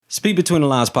Speak Between the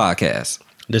Lines podcast.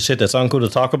 The shit that's uncool to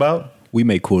talk about, we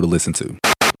make cool to listen to.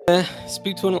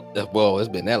 Speak Between well, it's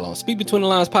been that long. Speak Between the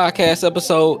Lines podcast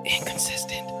episode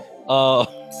inconsistent.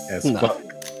 Fuck.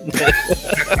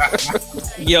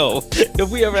 Yo, if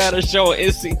we ever had a show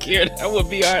Insecure, that would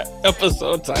be our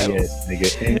episode title. Yes,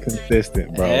 nigga,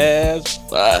 inconsistent, bro. As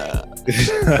fuck.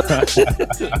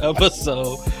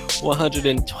 Episode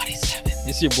 127.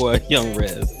 It's your boy Young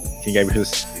Rez. King gave me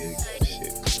his shit.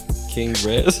 King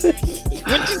Rez.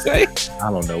 What'd you say?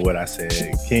 I don't know what I said.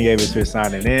 King gave us for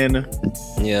signing in.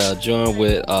 Yeah, joined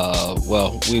with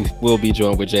we will be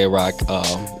joined with J Rock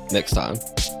next time.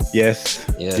 Yes.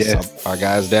 Our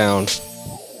guys down.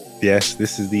 Yes,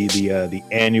 this is the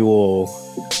annual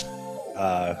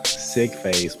sick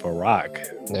phase for Rock.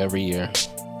 Every year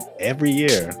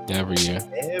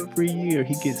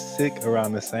he gets sick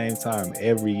around the same time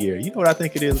every year. You know what I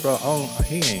think it is, bro?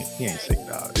 He ain't sick,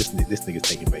 dog. This nigga's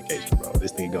taking vacation, bro.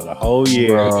 This nigga go the whole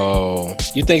year, bro.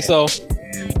 You think so?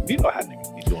 And you know how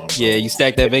niggas be doing, bro. Yeah, you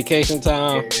stack that vacation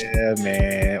time. Yeah,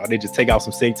 man. Or they just take out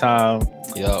some sick time.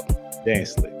 Yup. They ain't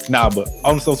slick. Nah, but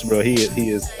on the social, bro, he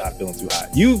is not feeling too hot.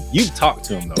 You talked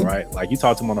to him though, right? Like you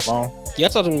talked to him on the phone. Yeah, I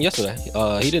talked to him yesterday.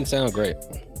 He didn't sound great.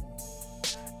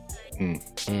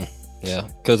 Yeah,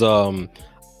 because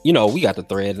we got the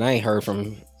thread, and I ain't heard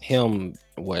from him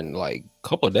in like a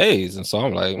couple of days, and so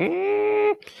I'm like,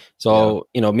 So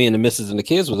me and the missus and the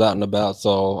kids was out and about,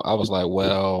 so I was like,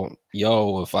 well,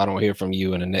 if I don't hear from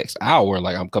you in the next hour,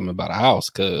 like I'm coming by the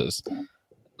house, because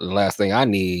the last thing I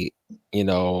need, in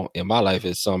my life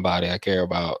is somebody I care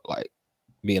about like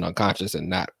being unconscious and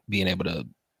not being able to,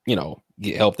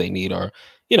 get help they need or,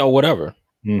 whatever.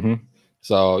 Mm-hmm.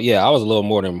 So yeah, I was a little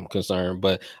more than concerned,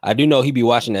 but I do know he be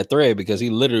watching that thread because he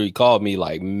literally called me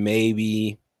like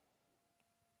maybe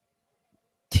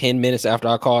 10 minutes after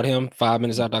I called him, 5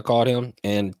 minutes after I called him,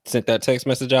 and sent that text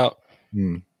message out.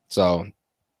 So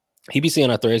he be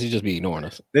seeing our threads, he just be ignoring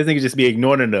us. This nigga just be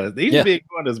ignoring us. He just be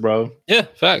ignoring us, bro. Yeah,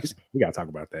 facts. We gotta talk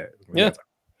about that.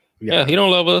 He don't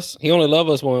love us. He only love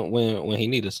us when he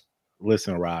need us.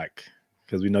 Listen, Rock,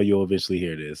 because we know you'll eventually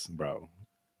hear this, bro.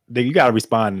 You gotta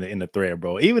respond in the thread,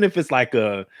 bro. Even if it's like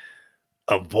a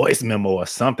voice memo or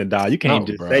something, dog. You can't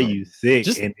say you sick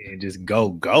and just go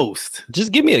ghost.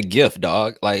 Just give me a gift,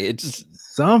 dog. Like it's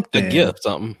just something. A gift,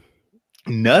 something.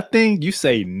 Nothing. You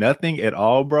say nothing at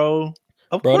all, bro.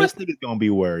 Of course, niggas gonna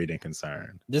be worried and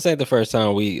concerned. This ain't the first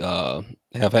time we have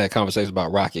had conversations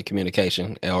about rocket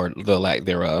communication or the lack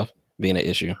thereof being an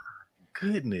issue.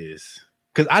 Goodness,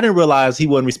 because I didn't realize he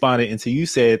wasn't responding until you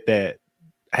said that.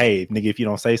 Hey, nigga, if you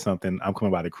don't say something, I'm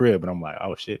coming by the crib. And I'm like,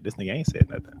 oh shit, this nigga ain't said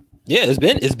nothing. Yeah,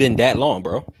 it's been that long,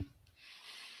 bro.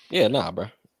 Yeah, nah, bro.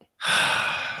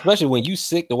 Especially when you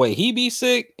sick the way he be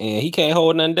sick and he can't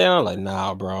hold nothing down. Like,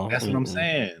 nah, bro. That's what I'm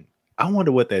saying. I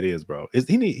wonder what that is, bro. Is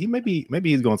he maybe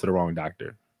he's going to the wrong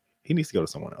doctor. He needs to go to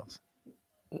someone else.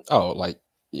 Oh, like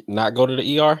not go to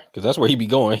the ER? Because that's where he be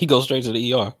going. He goes straight to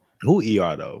the ER. Who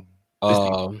ER though?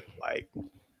 Like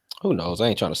who knows? I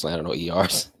ain't trying to slander no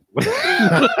ERs.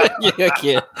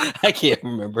 Yeah, I can't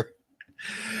remember.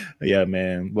 Yeah,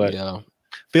 man. But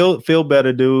feel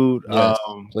better, dude. Yes,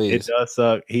 please. It does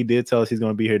suck. He did tell us he's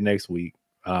gonna be here next week.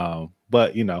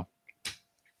 But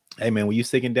hey man, when you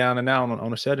sitting down and out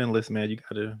on a shut-in list, man, you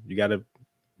gotta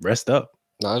rest up.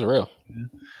 No, that's real. Yeah.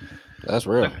 That's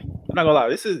real. I'm not gonna lie.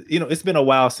 This is it's been a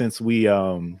while since we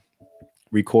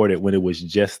recorded when it was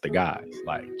just the guys,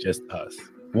 like just us.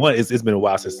 One, it's been a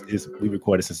while since we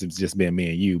recorded since it's just been me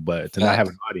and you, but to not have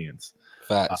an audience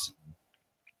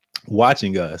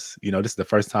watching us, this is the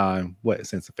first time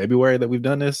since February that we've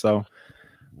done this. So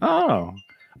I don't know.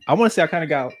 I want to say I kind of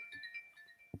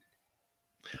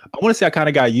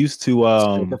got used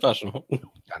to professional.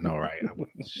 I know, right?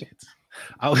 Shit.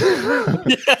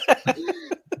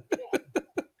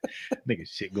 Nigga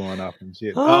shit going off and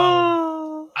shit.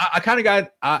 I kind of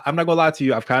got. I'm not gonna lie to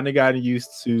you. I've kind of gotten used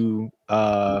to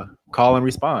call and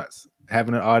response,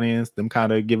 having an audience, them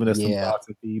kind of giving us some thoughts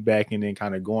and feedback, and then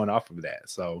kind of going off of that.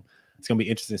 So it's gonna be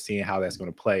interesting seeing how that's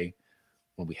gonna play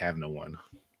when we have no one.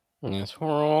 Yes, we're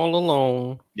all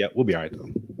alone. Yeah, we'll be all right though.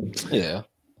 Yeah,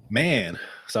 man.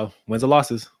 So wins or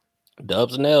losses?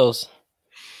 Dubs and L's.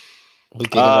 Who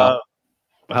kicking it off?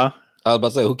 Huh? I was about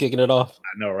to say, who kicking it off?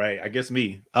 I know, right? I guess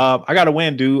me. I got to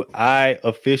win, dude. I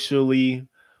officially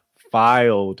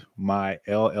filed my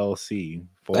LLC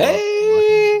for.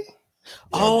 Hey!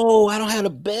 Oh, I don't have the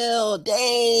bell. Dang.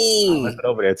 I left it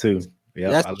over there too. Yeah,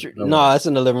 that's true. No, it's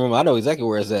in the living room. I know exactly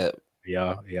where it's at.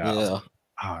 Yeah. And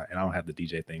I don't have the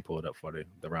DJ thing pulled up for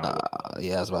the round.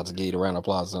 Yeah, I was about to give you the round of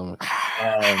applause.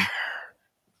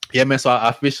 Yeah, man. So I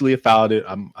officially filed it.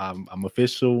 I'm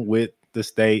official with the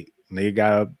state. They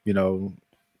got to,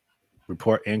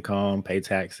 report income, pay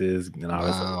taxes, and all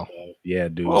that stuff. Yeah,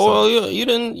 dude. Oh, you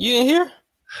didn't hear?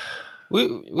 We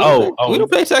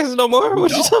don't pay taxes no more.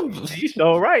 What you talking about? You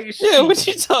so right. Yeah, what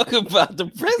you talking about? The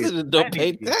president don't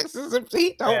pay taxes if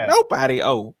he don't nobody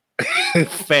owe.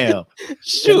 Fam,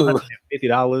 shoot,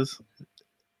 $50.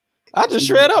 I just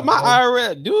shred up my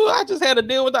IRS, dude. I just had a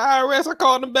deal with the IRS. I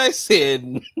called them back,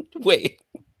 said, "Wait,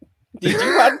 did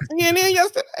you watch CNN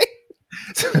yesterday?"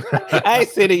 I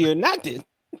said you're not this,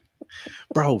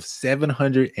 bro.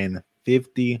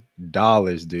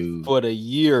 $750, dude, for the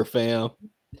year, fam.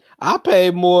 I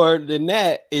paid more than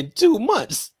that in 2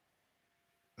 months,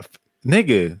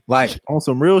 nigga. Like on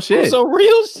some real shit.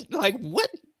 Like what?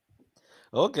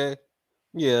 Okay,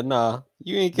 yeah, nah,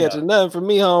 you ain't catching nothing from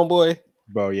me, homeboy.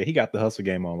 Bro, yeah, he got the hustle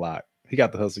game on lock.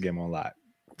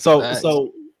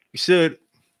 So should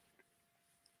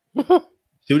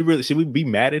we be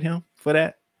mad at him for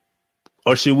that?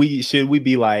 Or should we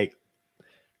be like,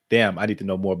 damn, I need to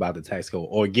know more about the tax code,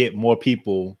 or get more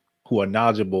people who are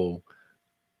knowledgeable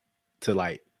to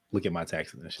like look at my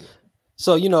taxes and shit?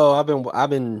 So, I've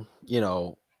been,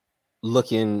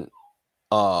 looking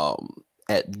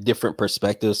at different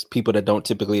perspectives, people that don't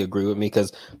typically agree with me,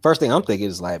 because first thing I'm thinking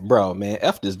is like, bro, man,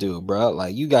 F this dude, bro.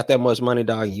 Like, you got that much money,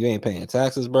 dog, you ain't paying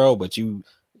taxes, bro, but you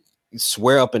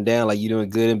swear up and down like you're doing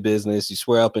good in business. You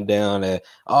swear up and down that,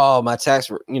 oh, my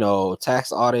tax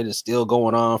audit is still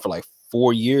going on for like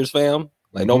 4 years, fam.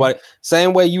 Like nobody,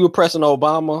 same way you were pressing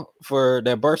Obama for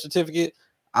that birth certificate,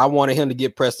 I wanted him to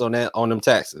get pressed on them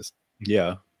taxes.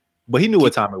 Yeah. But he knew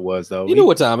what time it was, though. He knew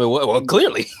what time it was. Well,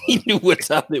 clearly, he knew what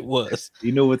time it was.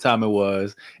 He knew what time it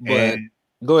was. But and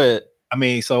go ahead. I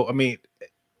mean,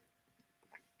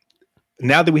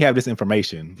 now that we have this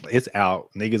information, it's out.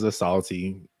 Niggas are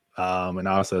salty, and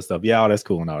all that stuff. Yeah, all that's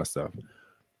cool and all that stuff.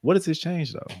 What does this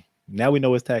change, though? Now we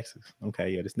know it's taxes.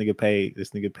 Okay, yeah, this nigga paid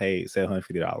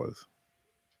 $750,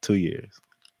 2 years.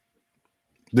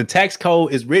 The tax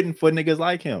code is written for niggas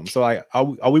like him. So, like,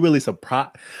 are we really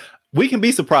surprised? We can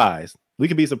be surprised.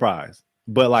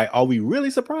 But like, are we really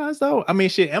surprised though? I mean,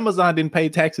 shit, Amazon didn't pay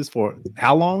taxes for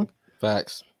how long?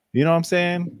 Facts. You know what I'm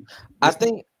saying? I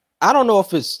don't know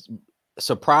if it's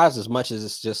surprised as much as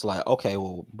it's just like, okay,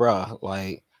 well, bruh,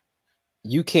 like,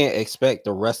 you can't expect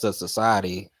the rest of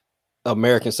society,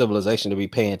 American civilization, to be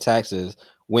paying taxes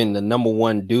when the number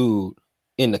one dude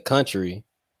in the country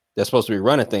that's supposed to be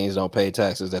running things don't pay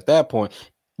taxes at that point.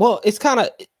 Well, it's kind of,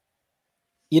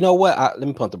 you know what? Let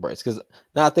me pump the brakes, because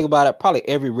now I think about it, probably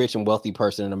every rich and wealthy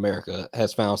person in America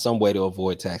has found some way to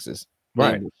avoid taxes,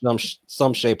 right? In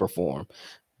some shape or form.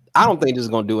 I don't think this is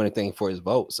going to do anything for his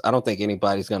votes. I don't think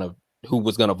anybody's who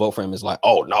was going to vote for him is like,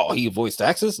 oh no, he avoids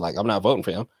taxes. Like, I'm not voting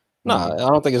for him. Nah, I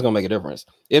don't think it's going to make a difference.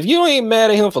 If you ain't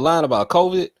mad at him for lying about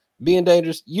COVID being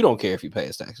dangerous, you don't care if he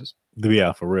pays taxes.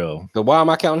 Yeah, for real. So why am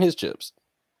I counting his chips?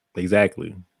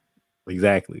 Exactly.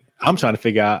 I'm trying to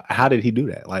figure out, how did he do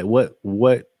that? Like what,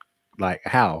 like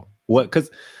how, what?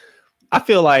 Because I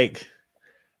feel like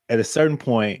at a certain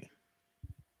point,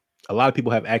 a lot of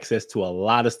people have access to a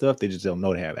lot of stuff they just don't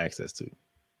know they have access to.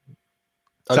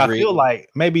 So I feel like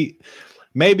maybe,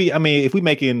 I mean, if we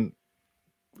making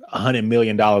 $100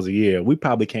 million a year, we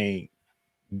probably can't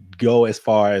go as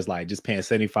far as like just paying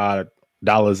 $75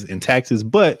 in taxes.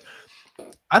 But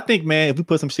I think, man, if we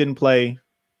put some shit in play,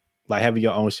 like having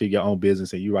your own shit, your own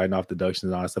business, and you writing off deductions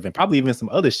and all that stuff, and probably even some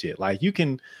other shit, like you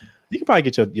can probably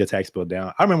get your tax bill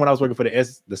down. I remember when I was working for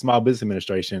the Small Business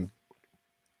Administration,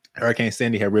 Hurricane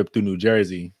Sandy had ripped through New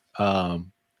Jersey,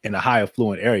 in a high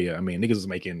affluent area. I mean, niggas was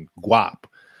making guap,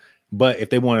 but if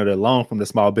they wanted a loan from the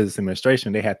Small Business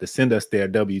Administration, they had to send us their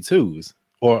W-2s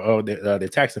or their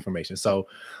tax information. So,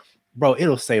 bro,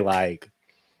 it'll say like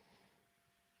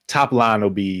top line will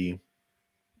be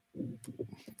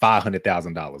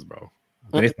 $500,000, bro.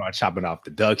 Then they start chopping off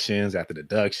deductions after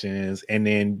deductions, and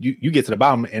then you get to the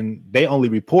bottom, and they only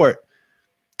report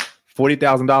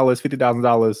 $40,000,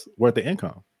 $50,000 worth of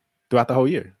income throughout the whole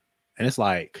year, and it's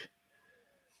like,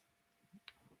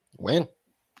 win.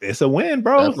 It's a win,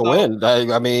 bro. That's a win.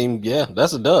 I mean, yeah,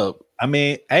 that's a dub. I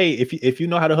mean, hey, if you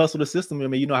know how to hustle the system, I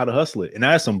mean, you know how to hustle it, and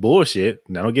that's some bullshit.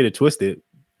 Now, don't get it twisted.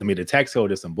 I mean, the tax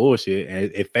code is some bullshit,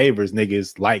 and it favors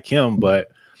niggas like him, but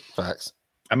facts.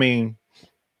 I mean,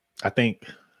 I think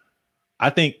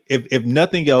if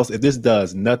nothing else, if this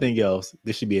does nothing else,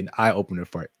 this should be an eye opener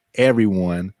for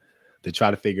everyone to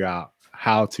try to figure out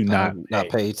how to not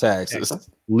pay taxes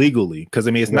legally. Because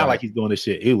I mean, it's not like he's doing this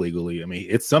shit illegally. I mean,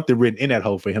 it's something written in that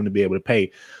hole for him to be able to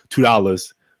pay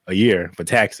 $2 a year for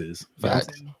taxes.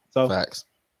 Facts. So facts.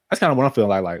 That's kind of what I'm feeling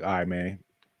like. Like, all right, man,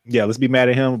 Yeah, let's be mad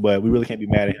at him, but we really can't be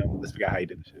mad at him. Let's figure out how he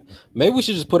did the shit. Maybe we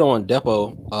should just put on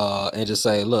depo and just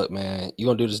say, look, man, you're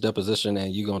gonna do this deposition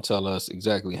and you're gonna tell us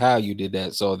exactly how you did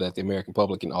that so that the American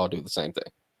public can all do the same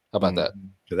thing. How about that?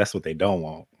 Because that's what they don't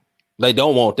want. They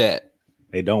don't want that.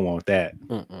 They don't want that.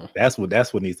 That's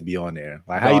what needs to be on there.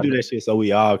 Like, how you do that shit so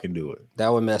we all can do it. That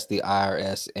would mess the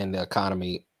IRS and the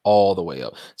economy all the way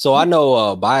up. So I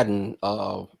know Biden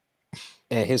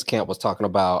and his camp was talking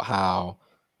about how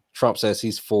Trump says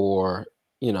he's for,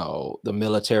 you know, the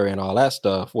military and all that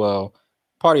stuff. Well,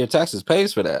 part of your taxes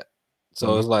pays for that.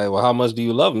 So it's like, well, how much do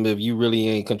you love him if you really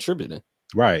ain't contributing?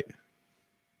 Right.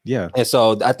 Yeah. And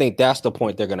so I think that's the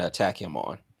point they're going to attack him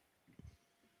on.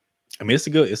 I mean, it's a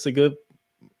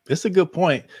good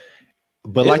point.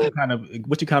 But like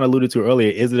what you kind of alluded to earlier,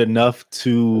 is it enough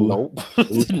to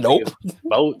nope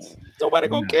votes? Nobody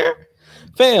gonna care.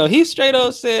 Fam, he straight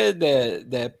up said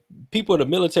that people in the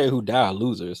military who die are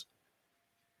losers.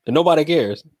 And nobody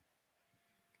cares.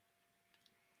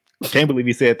 I can't believe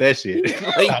he said that shit.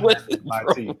 Like, I'm not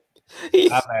even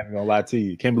gonna lie to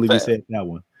you. Can't believe he said that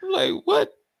one. Like, what?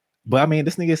 But I mean,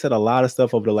 this nigga said a lot of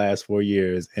stuff over the last 4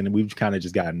 years, and we've kind of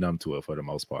just gotten numb to it for the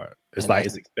most part. It's like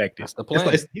it's expected. That's the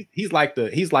plan. He's like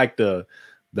the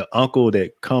uncle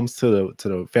that comes to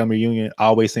the family reunion,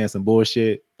 always saying some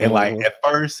bullshit. And like at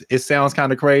first, it sounds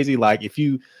kind of crazy. Like if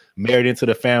you married into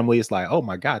the family, it's like, oh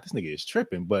my god, this nigga is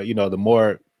tripping. But you know, the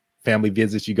more family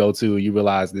visits you go to, you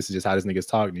realize this is just how this nigga's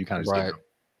talking. You kind of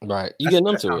right. You get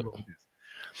numb to it.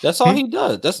 That's all he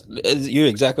does. You're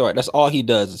exactly right. That's all he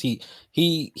does is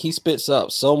he spits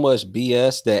up so much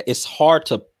BS that it's hard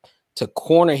to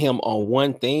corner him on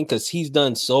one thing because he's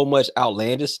done so much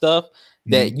outlandish stuff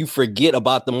that you forget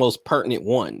about the most pertinent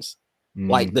ones.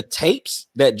 Like the tapes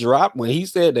that dropped when he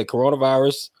said that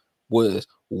coronavirus was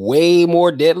way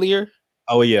more deadlier.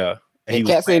 Oh yeah, and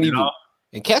cats ain't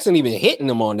even hitting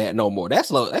him on that no more. That's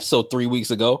so 3 weeks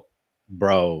ago,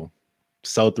 bro.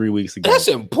 So 3 weeks ago. That's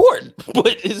important, but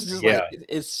it's just like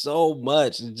it's so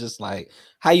much. It's just like,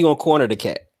 how you gonna corner the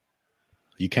cat?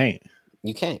 You can't.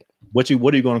 What are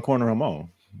you going to corner him on?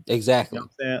 Exactly. You know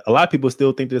what I'm saying? A lot of people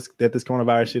still think that this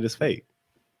coronavirus shit is fake.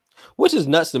 Which is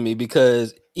nuts to me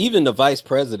because even the vice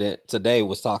president today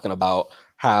was talking about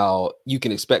how you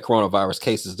can expect coronavirus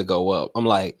cases to go up. I'm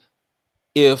like,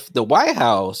 if the White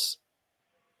House,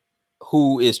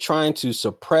 who is trying to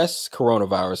suppress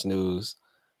coronavirus news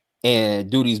and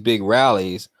do these big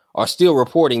rallies, are still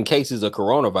reporting cases of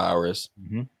coronavirus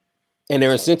and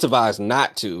they're incentivized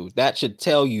not to, that should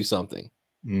tell you something.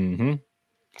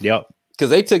 Yep. Because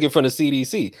they took it from the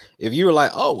CDC. If you were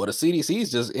like, oh, well, the CDC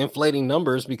is just inflating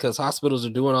numbers because hospitals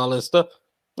are doing all this stuff.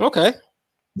 Okay.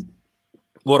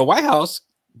 Well, the White House,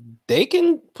 they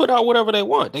can put out whatever they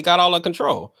want. They got all the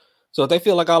control. So if they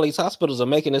feel like all these hospitals are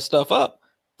making this stuff up,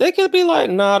 they could be like,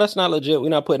 nah, that's not legit. We're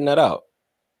not putting that out.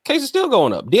 Cases still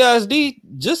going up. DISD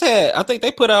just had, I think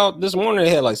they put out this morning, they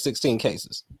had like 16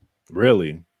 cases.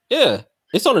 Really? Yeah.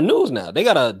 It's on the news now. They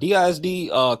got a DISD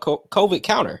COVID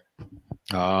counter.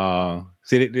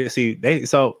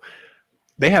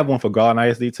 They have one for Garden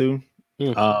ISD too.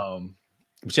 But you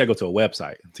gotta go to a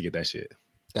website to get that shit.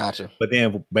 Gotcha. But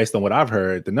then based on what I've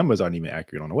heard, the numbers aren't even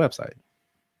accurate on the website.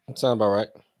 That sounds about right.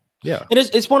 Yeah. And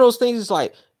it's one of those things,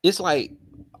 it's like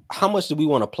how much do we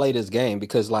want to play this game?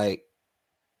 Because like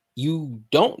you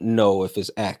don't know if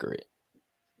it's accurate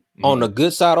on the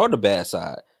good side or the bad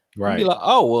side. Right. You'd be like,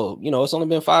 oh, well, you know, it's only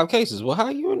been 5 cases. Well, how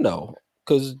you know?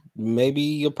 Because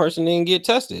maybe a person didn't get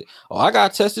tested. Oh, I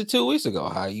got tested 2 weeks ago.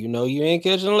 How you know you ain't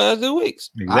catching the last 2 weeks?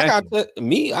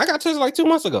 Exactly. I got tested like 2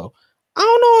 months ago. I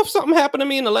don't know if something happened to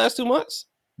me in the last 2 months.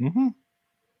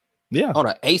 Yeah. On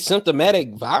an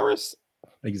asymptomatic virus.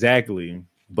 Exactly.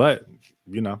 But,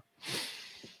 you know,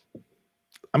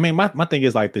 I mean, my thing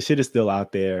is like the shit is still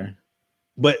out there.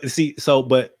 But see,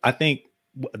 but I think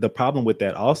the problem with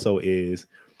that also is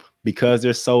because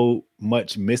there's so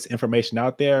much misinformation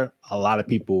out there, a lot of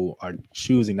people are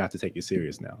choosing not to take it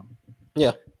serious now.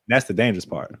 Yeah. That's the dangerous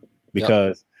part.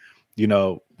 Because, you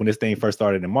know, when this thing first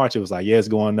started in March, it was like, yeah, it's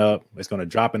going up. It's going to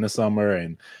drop in the summer.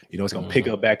 And, you know, it's going to pick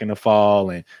up back in the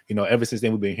fall. And, you know, ever since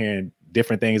then, we've been hearing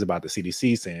different things about the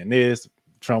CDC saying this,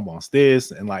 Trump wants this.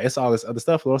 And like, it's all this other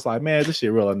stuff. So it's like, man, is this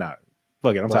shit real or not?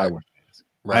 Fuck it. I'm tired of working this.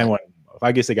 I ain't want anymore. If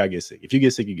I get sick, I get sick. If you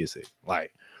get sick, you get sick.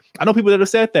 Like, I know people that have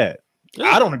said that.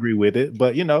 I don't agree with it,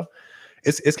 but you know,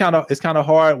 it's kind of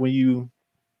hard when you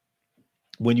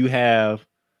have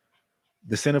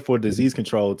the Center for Disease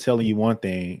Control telling you one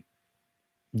thing,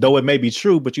 though it may be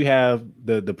true, but you have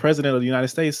the president of the United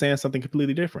States saying something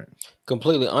completely different,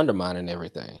 completely undermining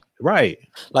everything. Right.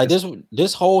 Like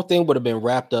this whole thing would have been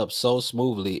wrapped up so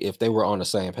smoothly if they were on the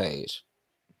same page.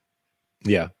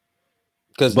 Yeah.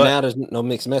 Because now there's no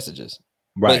mixed messages.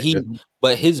 Right.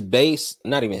 But his base,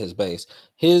 not even his base,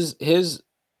 his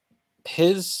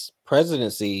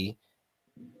presidency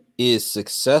is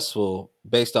successful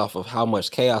based off of how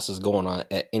much chaos is going on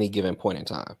at any given point in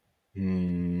time.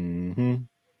 Mm-hmm.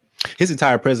 His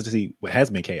entire presidency has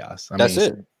been chaos. That's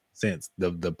it. Since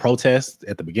the protests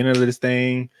at the beginning of this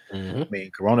thing, Mm-hmm. I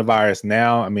mean, coronavirus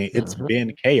now, I mean, it's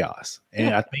been chaos.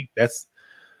 And I think that's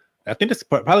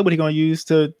probably what he's going to use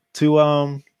to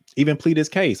even plead his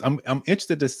case. I'm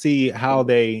interested to see how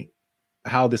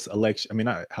this election, I mean,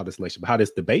 not how this election, but how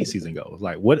this debate season goes.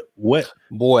 Like what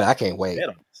boy, I can't wait.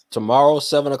 Tomorrow,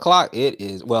 7:00. It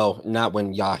is, well, not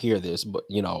when y'all hear this, but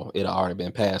it already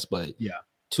been passed. But yeah,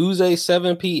 Tuesday,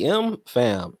 7 p.m.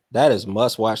 fam, that is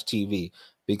must-watch TV.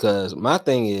 Because my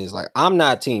thing is, like, I'm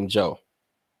not Team Joe,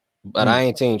 but I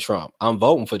ain't Team Trump. I'm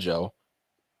voting for Joe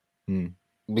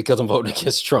because I'm voting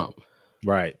against Trump.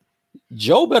 Right.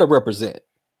 Joe better represent.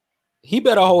 He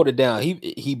better hold it down.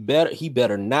 He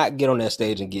better not get on that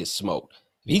stage and get smoked.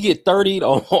 If he get 30'd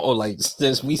on like,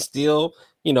 since we still,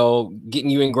 getting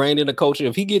you ingrained in the culture,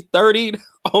 if he get 30'd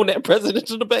on that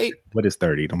presidential debate. What is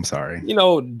 30'd? I'm sorry.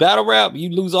 Battle rap, you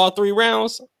lose all 3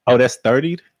 rounds. Oh, that's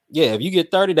 30'd? Yeah, if you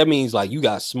get 30, that means like you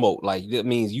got smoked. Like that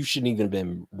means you shouldn't even have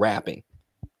been rapping.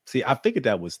 See, I figured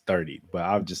that was 30,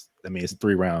 but it's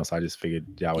 3 rounds. So I just figured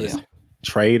y'all would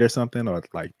trade or something, or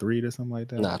like 3 or something like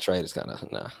that. Nah, trade is kind of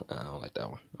I don't like that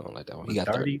one. He got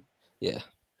 30. Yeah.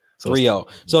 So 3-0.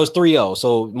 So it's 3-0.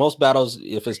 So most battles,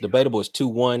 if it's debatable, it's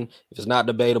 2-1. If it's not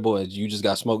debatable and you just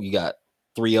got smoked, you got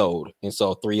 3-0'd. And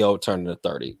so 3-0 turned into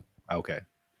 30. Okay.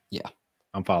 Yeah.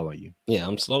 I'm following you. Yeah,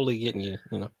 I'm slowly getting you.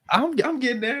 I'm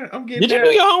getting there. Did you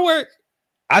do your homework?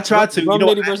 I tried to.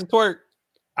 Versus twerk.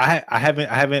 I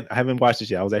haven't watched it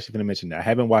yet. I was actually going to mention that. I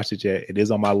haven't watched it yet. It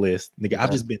is on my list. Nigga,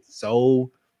 I've just been so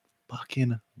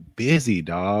fucking busy,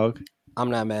 dog.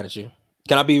 I'm not mad at you.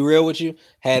 Can I be real with you?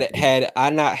 Had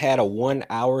I not had a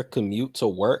 1-hour commute to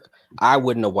work, I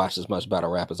wouldn't have watched as much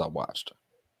battle rap as I watched.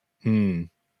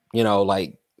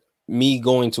 Like me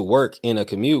going to work in a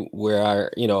commute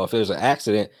where if there's an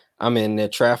accident, I'm in the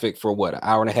traffic for what,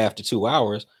 1.5 hours to 2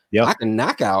 hours. Yep. I can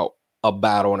knock out a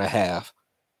battle and a half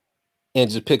and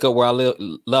just pick up where I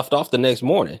left off the next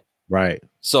morning. Right.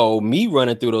 So me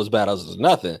running through those battles is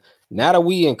nothing. Now that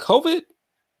we in COVID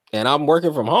and I'm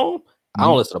working from home, I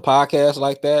don't listen to podcasts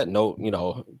like that. No,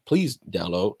 please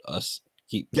download us.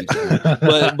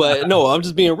 But no, I'm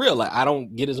just being real. Like I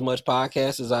don't get as much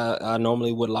podcasts as I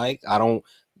normally would like. I don't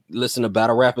listen to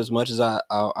battle rap as much as I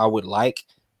would like.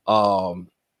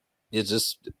 It's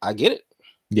just I get it.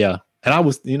 Yeah. And I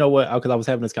was, because I was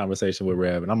having this conversation with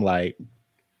Rev, and I'm like,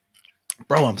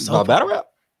 bro, I'm so battle rap.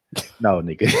 No,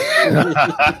 nigga.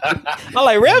 I'm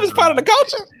like, Rev is part of the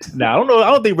culture. I don't know.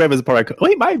 I don't think Rev is part of the culture.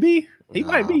 He might be. He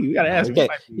might be. You gotta ask him.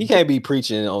 He can't be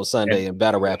preaching on Sunday and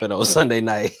battle rapping on Sunday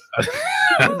night.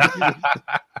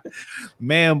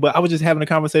 Man, but I was just having a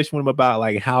conversation with him about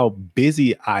like how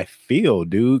busy I feel,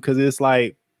 dude. Because it's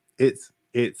like it's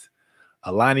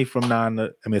aligning from 9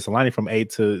 to, it's aligning from 8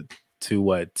 to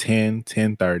what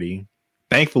 10:30.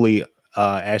 Thankfully,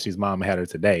 Ashley's mom had her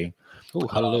today. Oh,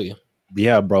 hallelujah.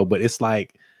 Yeah, bro. But it's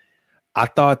like I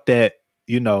thought that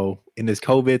in this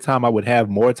COVID time I would have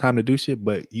more time to do shit,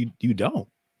 but you don't.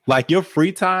 Like your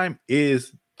free time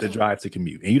is the drive to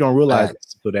commute, and you don't realize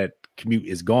Facts. So that commute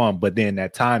is gone, but then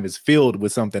that time is filled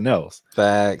with something else.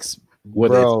 Facts,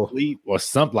 whether it's sleep or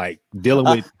something like dealing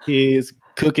with kids,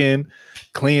 cooking,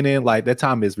 cleaning. Like that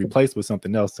time is replaced with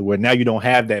something else, to where now you don't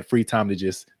have that free time to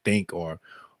just think or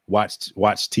watch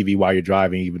TV while you're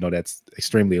driving, even though that's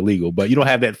extremely illegal. But you don't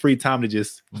have that free time to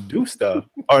just do stuff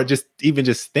or just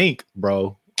think,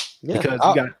 bro. Yeah, because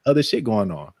you got other shit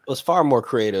going on. It was far more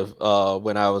creative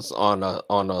when I was on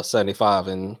a 75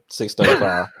 and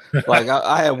 635. Like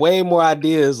I had way more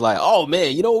ideas. Like, oh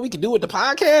man, you know what we can do with the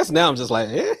podcast? Now I'm just like,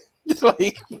 it's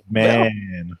like,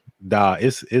 man, nah,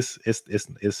 it's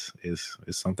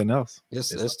something else.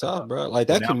 It's tough, bro. Like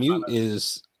that commute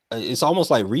is it's almost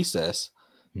like recess.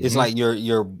 Mm-hmm. It's like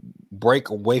your break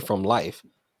away from life.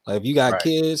 Like if you got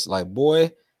kids, like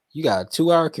boy, you got a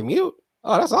 2-hour commute.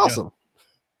 Oh, that's awesome.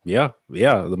 Yeah,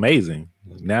 amazing.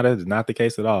 Now that's not the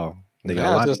case at all. They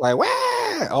got just like,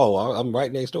 wow. Oh, I'm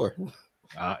right next door.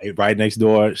 Right next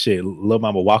door. Shit, little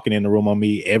mama walking in the room on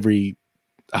me every.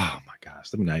 Oh my gosh,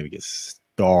 let me not even get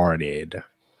started.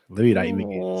 Let me not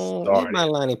even get started. Leave my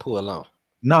Lonnie Pooh alone.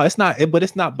 No, it's not. But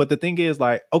it's not. But the thing is,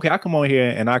 like, okay, I come on here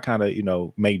and I kind of,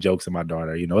 make jokes at my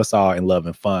daughter. It's all in love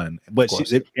and fun. But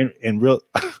she, in real,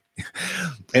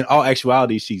 in all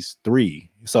actuality, she's 3,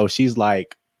 so she's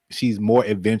like. She's more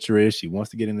adventurous. She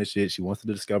wants to get into shit. She wants to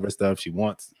discover stuff. She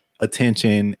wants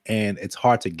attention, and it's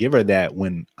hard to give her that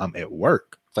when I'm at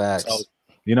work. Facts. So,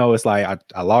 it's like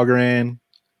I log her in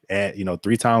at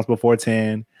 3 times before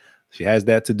 10. She has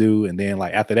that to do, and then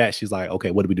like after that, she's like,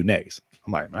 okay, what do we do next?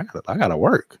 I'm like, I gotta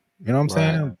work. You know what I'm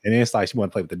saying? And then it's like she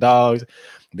want to play with the dogs.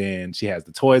 Then she has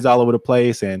the toys all over the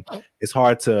place, and it's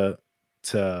hard to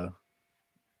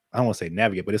I don't want to say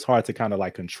navigate, but it's hard to kind of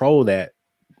like control that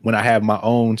when I have my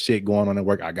own shit going on at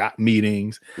work. I got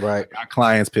meetings, right? I got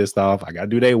clients pissed off. I got to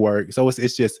do their work, so it's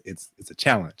a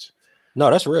challenge. No,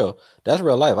 that's real. That's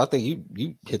real life. I think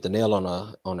you hit the nail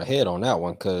on the head on that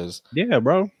one, because yeah,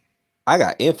 bro, I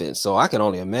got infants, so I can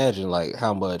only imagine like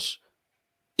how much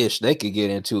ish they could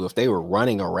get into if they were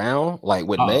running around like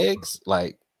with legs,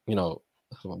 like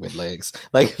with legs,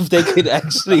 like if they could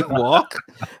actually walk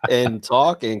and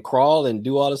talk and crawl and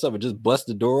do all this stuff and just bust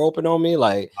the door open on me,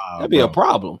 like that'd be a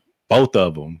problem. Both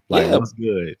of them, like that's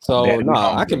good. So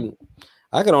I can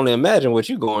only imagine what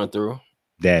you're going through.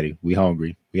 Daddy, we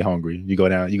hungry. You go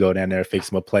down there, fix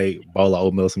them a plate, bowl of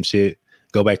oatmeal, some shit.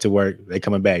 Go back to work. They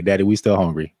coming back. Daddy, we still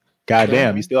hungry.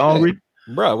 Goddamn, you still hungry?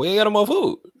 Bro, we ain't got no more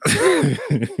food.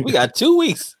 We got 2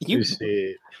 weeks. You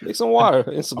shit. Make some water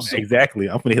and some soup. Exactly.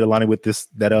 I'm gonna hit Alani with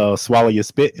that swallow your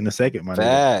spit in a second, my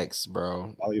Facts,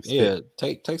 bro. Yeah,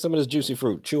 take some of this juicy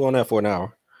fruit. Chew on that for an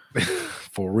hour.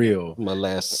 For real. My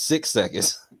last 6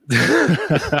 seconds.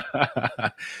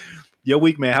 Your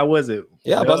week, man. How was it?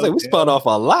 Yeah, I was about to say we spun off a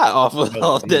lot off of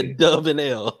that dub and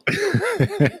L.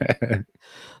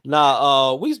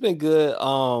 Nah, week's been good.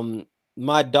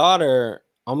 My daughter,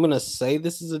 I'm gonna say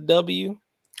this is a W.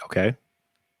 Okay.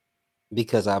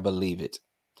 Because I believe it.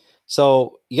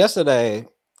 So yesterday,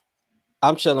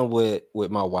 I'm chilling with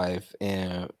my wife,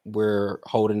 and we're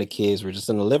holding the kids. We're just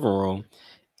in the living room,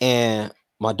 and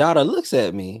my daughter looks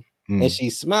at me and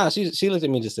she smiles. She looked at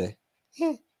me and just said,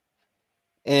 "Yeah."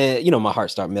 And my heart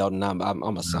started melting. I'm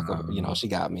a sucker. She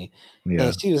got me. Yeah.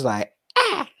 And she was like,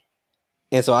 "Ah."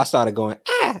 And so I started going,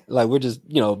 "Ah," like we're just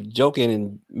joking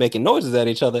and making noises at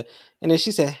each other. And then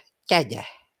she said, "Yeah, yeah."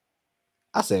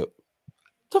 I said,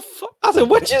 "The fuck?" I said,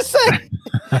 "What you say?"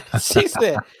 she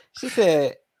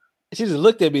said, she just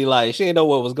looked at me like she didn't know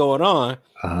what was going on.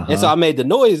 And so I made the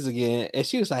noise again, and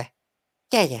she was like,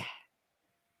 "Yeah, yeah."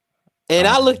 And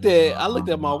I looked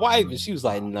at my wife, and she was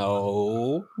like,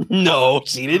 no,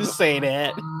 she didn't say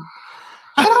that. And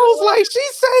I was like, she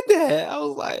said that. I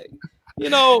was like,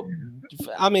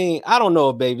 I mean, I don't know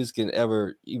if babies can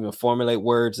ever even formulate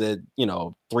words at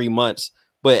 3 months,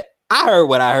 but I heard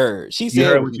what I heard. She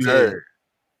said what you heard.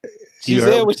 She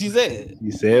said what she said.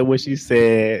 You said what she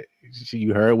said.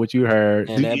 You heard what you heard.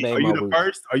 And that made are you the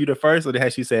first? Are you the first, or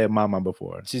has she said mama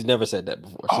before? She's never said that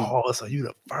before. So you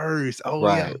the first. Oh,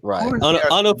 right, yeah, right.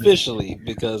 Unofficially,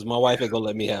 because my wife ain't gonna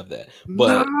let me have that.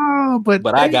 But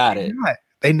I got it.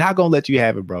 They're not gonna let you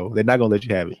have it, bro. They're not gonna let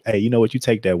you have it. Hey, you know what? You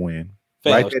take that win.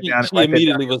 Fam, she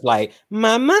immediately was like,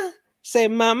 "Mama, say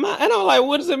mama," and I'm like,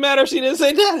 "What does it matter if she didn't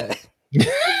say that?"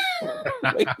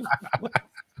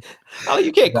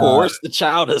 You can't coerce the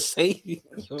child to say.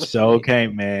 So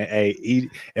can't, man. Hey,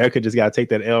 Erica just gotta take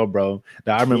that L, bro.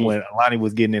 Now, I remember when Alani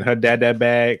was getting in her dad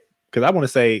bag, because I want to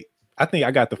say, I think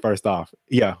I got the first off.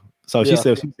 Yeah. So she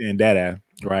said she's saying dada,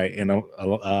 right? And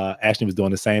Ashley was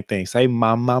doing the same thing. Say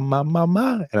mama,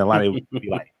 mama, and Alani would be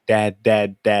like dad.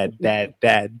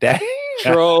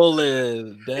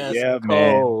 Trolling. That's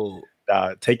cold.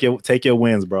 Man. Take your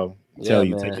wins, bro. Take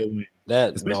your wins.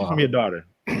 Especially from your daughter.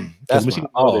 That's when she's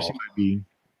older,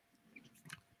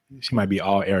 she might be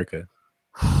all Erica.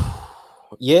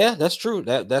 Yeah, that's true.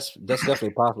 That's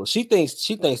definitely possible. She thinks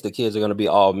the kids are gonna be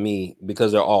all me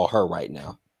because they're all her right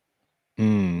now.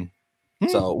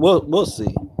 So we'll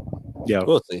see. Yeah,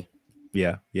 we'll see.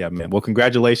 Yeah, man. Well,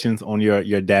 congratulations on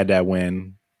your dad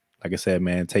win. Like I said,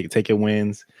 man, take your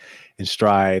wins in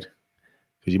stride,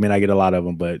 because you may not get a lot of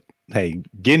them, but hey,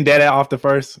 getting dad off the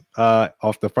first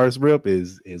rip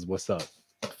is what's up.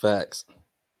 Facts.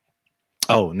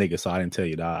 Oh, nigga, so I didn't tell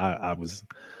you that I was,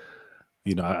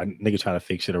 nigga trying to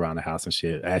fix shit around the house and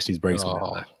shit. Ashley's brakes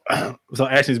so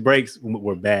Ashley's brakes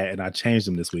were bad, and I changed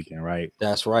them this weekend, right?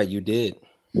 That's right, you did.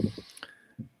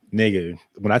 Nigga,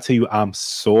 when I tell you I'm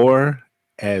sore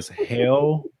as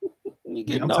hell,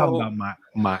 I'm talking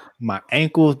about my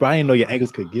ankles, but I didn't know your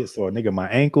ankles could get sore. Nigga, my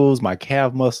ankles, my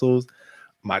calf muscles,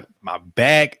 my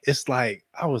back, it's like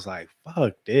I was like,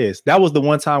 fuck this. That was the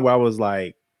one time where I was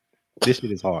like, this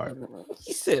shit is hard.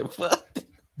 He said, fuck.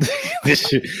 this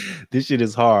shit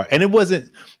is hard. And it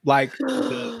wasn't like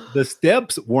the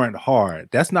steps weren't hard.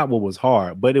 That's not what was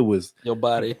hard, but it was your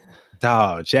body.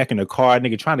 Dog, jacking the car,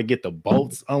 nigga, trying to get the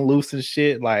bolts unloosed and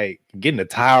shit, like getting the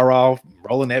tire off,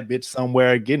 rolling that bitch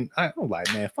somewhere, I'm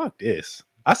like, man, fuck this.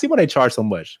 I see why they charge so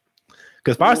much.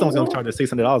 Because Firestone's gonna charge us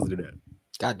 $600 to do that.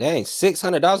 God dang,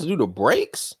 $600 to do the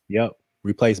brakes? Yep.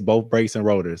 Replace both brakes and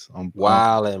rotors.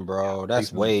 Wildin', bro.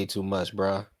 That's way too much,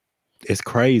 bro. It's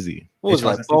crazy. What was it,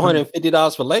 like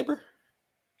 $450 for labor?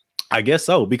 I guess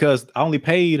so, because I only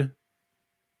paid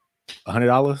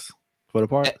 $100 for the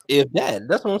part. If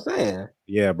that's what I'm saying.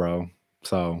 Yeah, bro.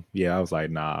 So yeah, I was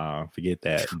like, nah, forget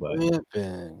that. But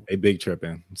they big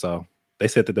tripping. So they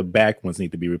said that the back ones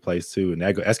need to be replaced too, and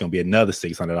that's gonna be another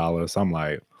 $600. So I'm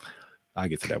like, I'll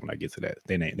get to that when I get to that.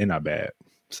 They're not bad.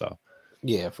 So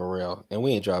yeah, for real. And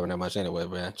we ain't driving that much anyway,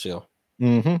 man. Chill.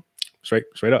 Mm-hmm.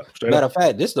 Straight up. Matter of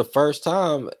fact, this is the first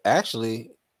time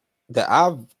actually that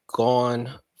I've gone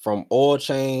from oil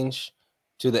change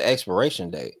to the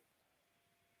expiration date.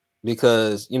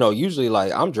 Because, you know, usually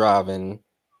like I'm driving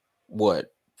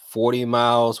 40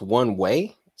 miles one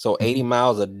way, so 80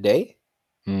 miles a day.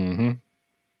 Mm-hmm.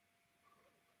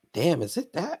 Damn, is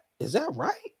that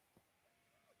right?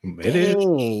 It is.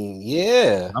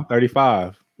 Yeah. I'm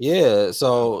 35. Yeah,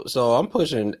 so I'm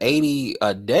pushing 80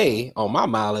 a day on my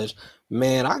mileage.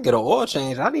 Man, I get an oil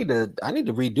change. I need to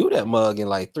redo that mug in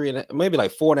like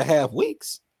 4.5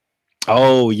 weeks.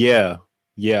 Oh yeah.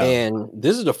 And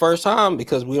this is the first time,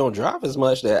 because we don't drive as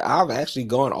much, that I've actually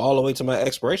gone all the way to my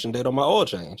expiration date on my oil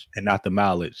change, and not the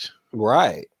mileage.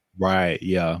 Right.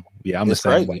 Yeah. I'm the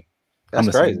same way. That's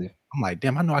crazy. I'm like,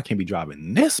 damn, I know I can't be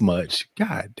driving this much.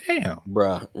 God damn,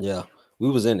 bruh. Yeah, we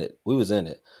was in it.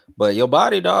 But your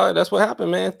body, dog, that's what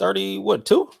happened, man.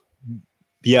 32?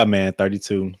 Yeah, man,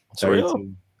 32.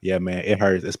 32. Yeah, man, it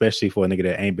hurts, especially for a nigga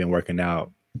that ain't been working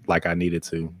out like I needed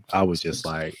to. I was just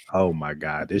like, oh my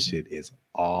God, this shit is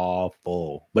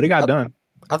awful. But it got done.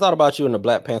 I thought about you in the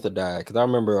Black Panther diet, because I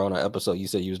remember on an episode you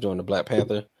said you was doing the Black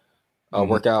Panther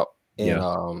workout,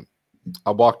 and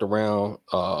I walked around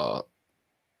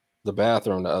the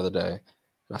bathroom the other day,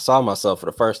 and I saw myself for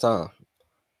the first time.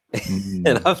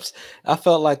 And I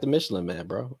felt like the Michelin Man,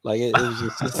 bro. Like it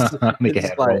was just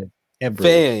like,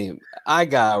 fam, I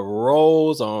got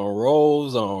rows on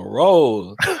rows on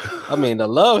rows. I mean, the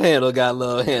love handle got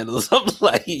love handles. I'm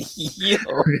like, yo,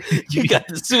 you got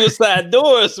the suicide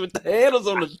doors with the handles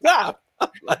on the top.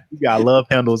 Like, you got love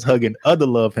handles hugging other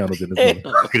love handles in this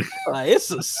movie. Like,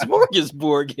 it's a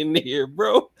smorgasbord in here,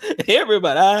 bro.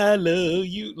 Everybody, I love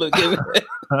you. Look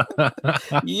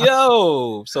at me.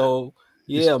 Yo, so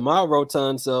yeah, my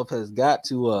rotund self has got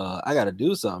to I gotta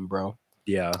do something, bro.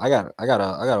 Yeah, I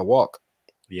gotta walk.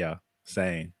 Yeah,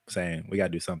 same. We gotta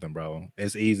do something, bro.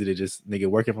 It's easy to just nigga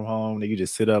working from home. You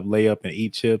just sit up, lay up, and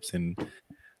eat chips and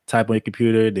type on your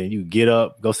computer. Then you get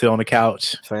up, go sit on the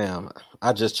couch. Fam,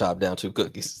 I just chopped down 2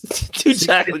 cookies, 2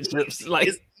 chocolate chips. Like,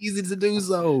 it's easy to do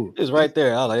so. It's right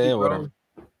there. I was like, hey, whatever.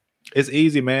 It's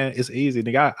easy, man. It's easy.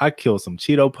 Nigga, I killed some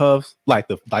Cheeto Puffs, like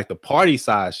the party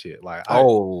size shit. Like,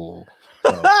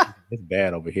 it's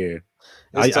bad over here.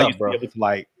 I used to be able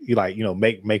to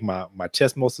make my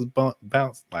chest muscles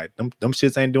bounce. Like them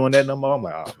shits ain't doing that no more. I'm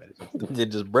like, oh man, they're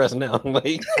just breast now.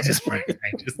 Like,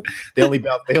 they only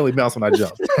bounce when I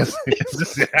jump.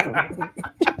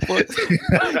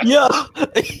 yo,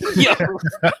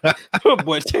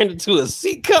 boy turned into a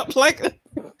C cup like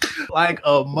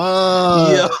a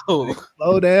mug. Yo,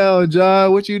 slow down,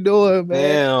 John. What you doing, man?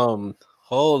 Damn,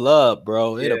 hold up,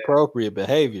 bro. Inappropriate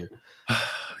behavior.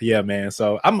 Yeah, man.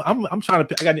 So I'm trying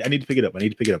to. I need to pick it up. I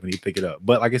need to pick it up.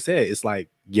 But like I said, it's like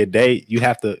your day. You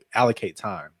have to allocate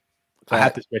time. I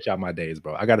have to stretch out my days,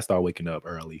 bro. I got to start waking up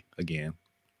early again.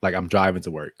 Like I'm driving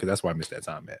to work because that's where I missed that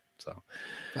time at. So,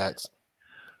 facts.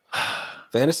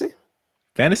 Fantasy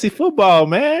football,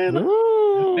 man.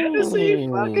 Fantasy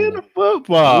fucking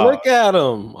football. Look at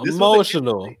him,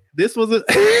 emotional. This was an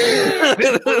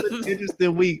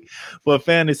interesting week for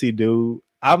fantasy, dude.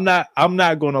 I'm not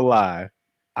gonna lie.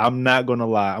 I'm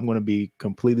gonna be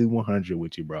completely 100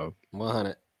 with you, bro.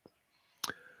 100.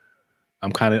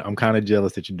 I'm kind of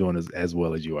jealous that you're doing as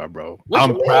well as you are, bro.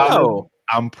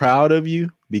 I'm proud of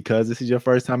you because this is your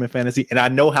first time in fantasy, and I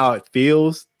know how it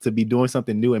feels to be doing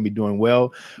something new and be doing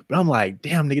well. But I'm like,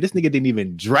 damn, nigga, this nigga didn't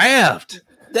even draft.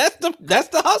 That's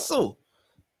the hustle.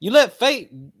 You let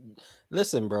fate.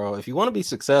 Listen, bro, if you want to be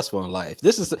successful in life,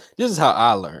 this is how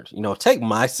I learned. You know, take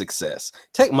my success,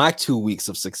 take my 2 weeks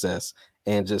of success,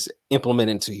 and just implement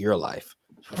it into your life,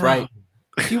 right?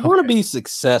 If you want to be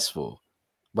successful,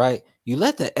 right, you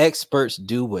let the experts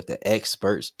do what the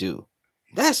experts do.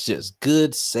 That's just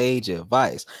good, sage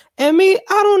advice. And me,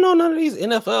 I don't know none of these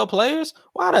NFL players.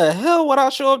 Why the hell would I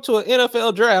show up to an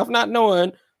NFL draft not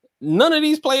knowing none of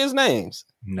these players' names?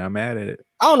 Not mad at it.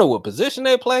 I don't know what position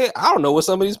they play. I don't know what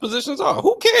some of these positions are.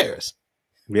 Who cares?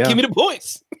 Yeah. Give me the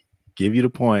points. Give you the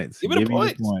points. Give me the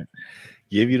points.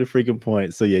 Give you the freaking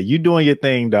point. So yeah, you doing your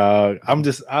thing, dog. I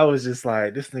was just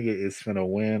like, this nigga is finna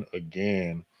win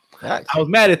again. I was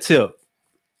mad at Tip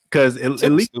because at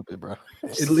least stupid, bro.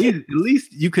 at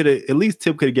least you could have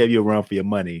Tip could have gave you a run for your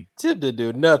money. Tip didn't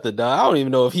do nothing, dog. I don't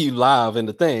even know if he live in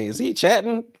the thing. Is he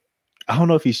chatting? I don't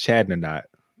know if he's chatting or not.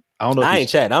 I don't know. I ain't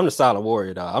chatting. I'm the silent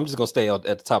warrior, dog. I'm just gonna stay at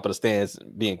the top of the stands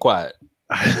being quiet.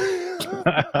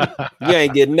 You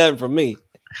ain't getting nothing from me.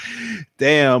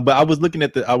 Damn, but I was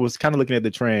kind of looking at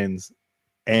the trends,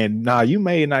 and you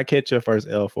may not catch your first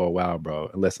L for a while, bro,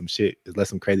 unless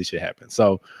some crazy shit happens.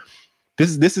 So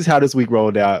this is how this week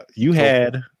rolled out. You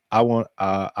had I want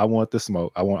the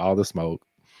smoke. I want all the smoke.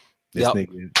 This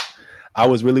nigga. I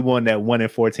was really wanting that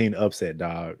 1-14 upset,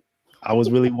 dog. I was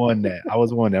really wanting that.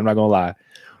 I'm not gonna lie.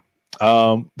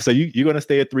 So you're gonna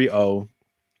stay at 3-0.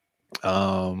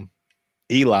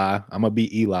 Eli, I'm gonna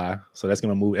beat Eli, so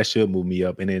that should move me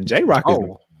up. And then J-Rock is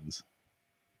gonna lose.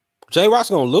 J-Rock's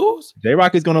gonna lose?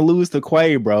 J-Rock is gonna lose to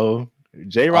Quay, bro.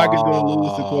 J-Rock is gonna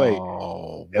lose to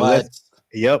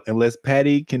Quay. Unless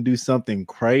Patty can do something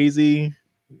crazy,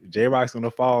 J-Rock's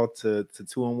gonna fall to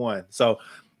 2-1. So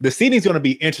the seeding's gonna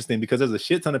be interesting because there's a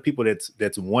shit ton of people that's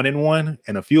 1-1,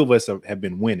 and a few of us have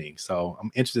been winning. So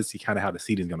I'm interested to see kind of how the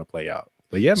seeding's gonna play out.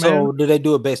 But yeah, man. So do they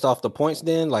do it based off the points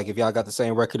then? Like if y'all got the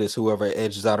same record as whoever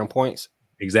edges out in points?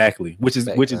 Exactly. Which is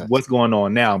what's going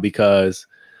on now, because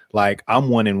like I'm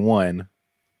 1-1.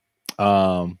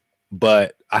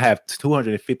 But I have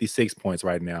 256 points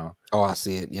right now. Oh, I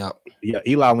see it. Yep. Yeah,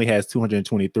 Eli only has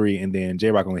 223, and then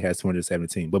J-Rock only has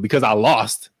 217. But because I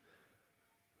lost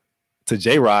to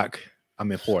J-Rock,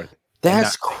 I'm in fourth.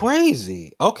 That's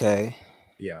crazy. Okay.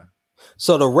 Yeah.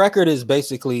 So the record is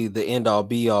basically the end all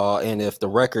be all, and if the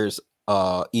records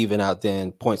even out,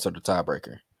 then points are the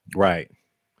tiebreaker. Right.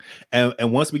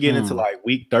 And once we get into like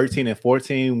week 13 and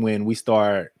 14, when we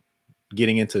start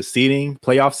getting into seeding,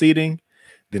 playoff seeding,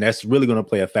 then that's really going to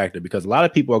play a factor, because a lot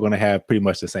of people are going to have pretty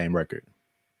much the same record.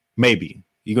 Maybe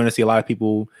you're going to see a lot of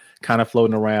people kind of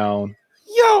floating around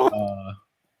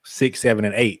 6, 7,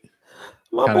 and 8.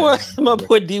 My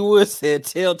boy D Wood said,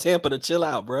 "Tell Tampa to chill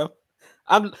out, bro."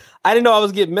 I didn't know I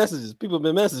was getting messages. People have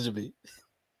been messaging me.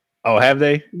 Oh, have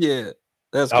they? Yeah,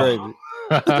 that's crazy.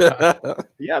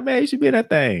 Yeah, man, you should be in that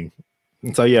thing.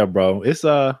 So yeah, bro, it's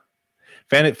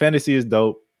fantasy is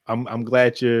dope. I'm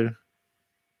glad you're.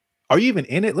 Are you even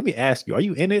in it? Let me ask you. Are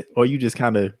you in it, or are you just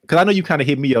kind of? Because I know you kind of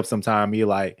hit me up sometime. You're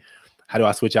like, how do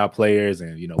I switch out players,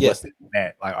 and what's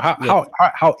that? Like,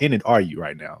 how in it are you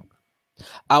right now?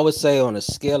 I would say on a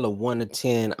scale of 1 to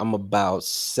 10, I'm about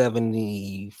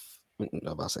 70.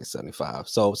 No, about to say 75.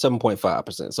 So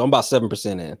 7.5%. So I'm about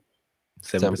 7% in.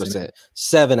 7%.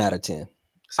 7 out of 10.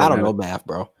 I don't know math,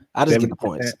 bro. I just 70%. Get the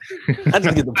points. I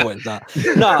just get the points.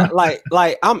 No,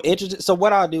 like I'm interested. So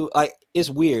what I'll do, like, it's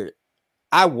weird.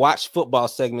 I watch football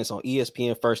segments on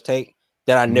ESPN First Take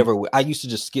that I never would. I used to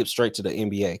just skip straight to the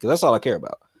NBA because that's all I care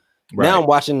about. Right. Now I'm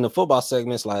watching the football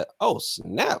segments like, oh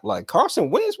snap, like Carson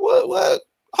Wentz, what?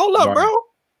 Hold up, bro.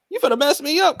 You finna mess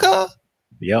me up, cuz.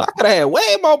 Yeah, I could have had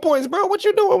way more points, bro. What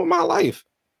you doing with my life?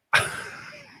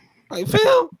 Like,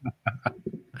 fam,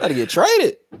 gotta get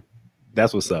traded.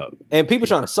 That's what's up. And people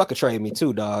trying to sucker trade me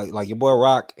too, dog. Like your boy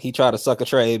Rock, he tried to sucker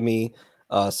trade me.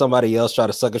 Somebody else tried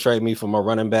to sucker trade me for my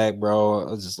running back, bro.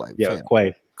 I was just like, yeah,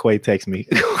 Quay text me.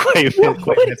 Quay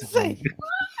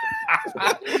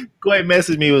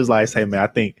messaged me, was like, "Hey man, I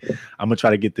think I'm gonna try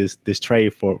to get this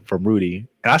trade from Rudy."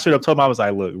 And I should have told him, I was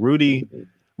like, "Look, Rudy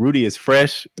is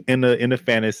fresh in the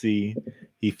fantasy.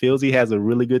 He feels he has a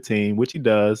really good team, which he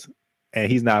does, and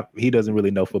he doesn't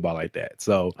really know football like that.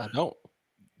 So I don't.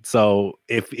 So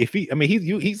if he's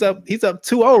up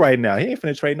 2-0 right now. He ain't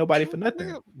finna trade nobody for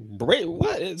nothing.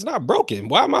 What? It's not broken.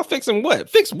 Why am I fixing what?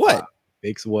 Fix what?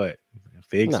 Fix what?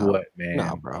 Fix what, man?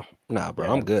 Nah, bro. Yeah.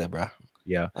 I'm good, bro.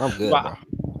 Yeah, I'm good, bro.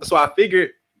 So I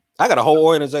figured I got a whole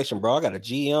organization, bro. I got a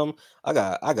GM. I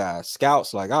got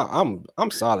scouts. Like I'm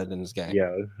solid in this game.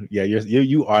 Yeah.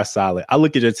 You are solid. I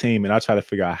look at your team and I try to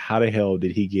figure out how the hell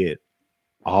did he get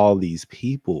all these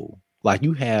people? Like,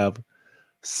 you have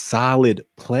solid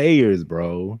players,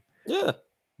 bro. Yeah.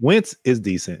 Wentz is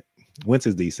decent,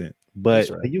 but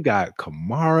right. You got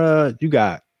Kamara, you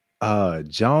got Aaron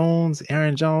Jones.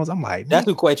 I'm like, that's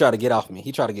who Quay tried to get off me.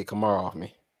 He tried to get Kamara off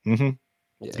me. Mm-hmm.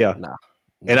 Yeah. Nah.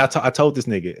 And I told this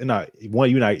nigga, you're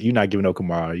not giving no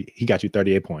Kamara. He got you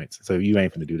 38 points, so you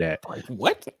ain't finna do that. Like,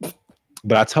 what?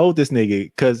 But I told this nigga,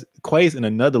 because Quay's in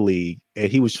another league,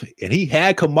 and he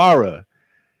had Kamara,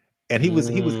 and he was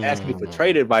asking me for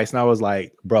trade advice, and I was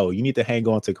like, bro, you need to hang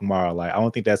on to Kamara. Like, I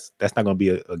don't think that's not gonna be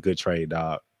a good trade,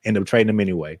 dog. End up trading him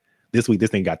anyway. This week, this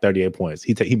thing got 38 points.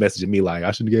 He messaged me like,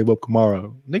 I shouldn't have gave up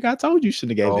Kamara. Nigga, I told you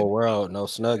shouldn't have gave Oh, it. world, no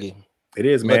Snuggie. It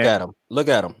is, man. Look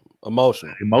at him.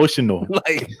 Emotional.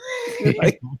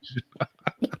 like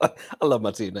I love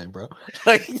my team name, bro.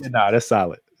 Like, nah, that's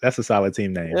solid. That's a solid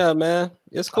team name. Yeah, man.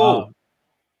 It's cool.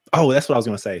 That's what I was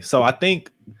gonna say. So I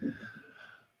think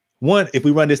if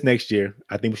we run this next year,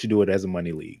 I think we should do it as a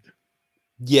money league.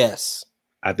 Yes.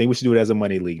 I think we should do it as a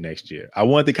money league next year. I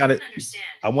wanted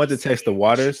to test the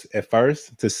waters at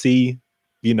first to see,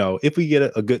 if we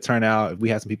get a good turnout, if we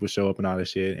have some people show up and all this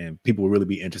shit, and people will really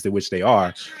be interested, which they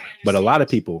are. But a lot of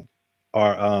people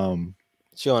are.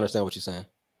 She don't understand what you're saying.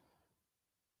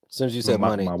 As soon as you said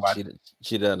money,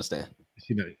 she didn't understand.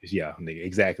 Yeah, nigga,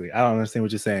 exactly. I don't understand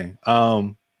what you're saying.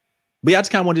 But yeah, I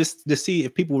just kind of want to see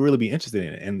if people will really be interested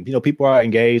in it. And, people are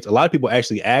engaged. A lot of people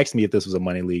actually asked me if this was a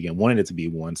money league and wanted it to be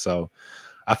one. So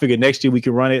I figured next year we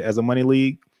could run it as a money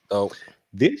league. Oh,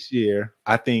 this year,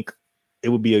 I think it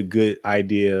would be a good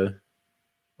idea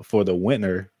for the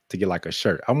winner to get like a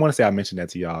shirt. I want to say I mentioned that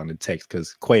to y'all in the text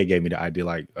because Quay gave me the idea,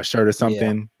 like a shirt or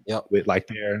something with like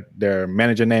their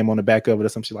manager name on the back of it or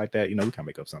some shit like that. We can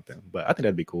make up something, but I think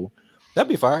that'd be cool. That'd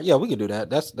be fine. Yeah, we could do that.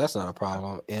 That's not a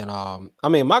problem. And I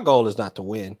mean, my goal is not to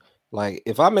win. Like,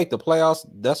 if I make the playoffs,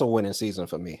 that's a winning season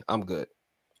for me. I'm good.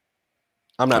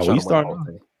 I'm not trying to win the whole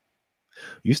thing.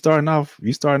 You starting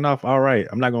off all right.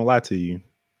 I'm not gonna lie to you.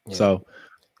 Yeah. So,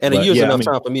 and a year's enough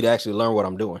time for me to actually learn what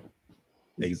I'm doing.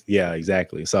 Yeah,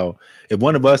 exactly. So if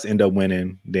one of us end up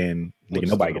winning, then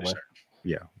nobody gets a shirt.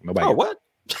 Yeah, nobody. Oh, what?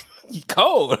 You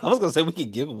cold. I was gonna say we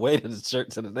could give away the shirt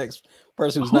to the next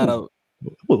person who's not a.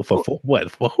 For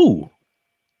what? For who?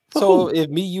 So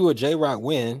if me, you, or J Rock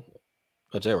win,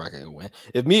 but J Rock ain't win.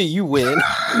 If me or you win,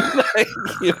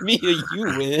 if me or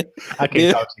you win, I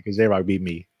can't talk to you because J Rock beat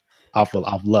me off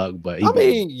luck. But I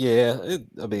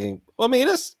mean,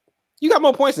 that's you got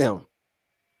more points than him.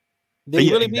 Did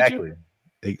he really beat you?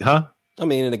 Huh? I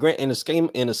mean, in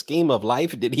the scheme of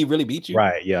life, did he really beat you?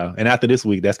 Right. Yeah. And after this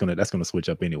week, that's gonna switch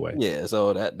up anyway. Yeah.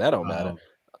 So that don't matter.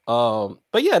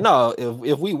 But yeah, no.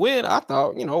 If we win, I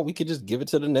thought we could just give it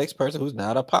to the next person who's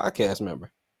not a podcast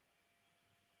member.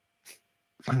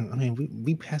 I mean,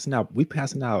 we passing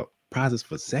out prizes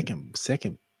for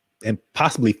second, and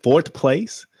possibly fourth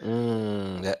place.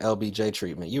 That LBJ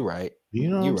treatment. You're right.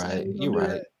 You're right. You're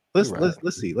right. Let's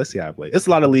see how I play. It's a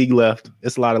lot of league left.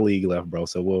 Bro.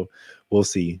 So we'll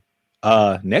see.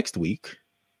 Next week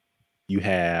you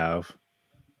have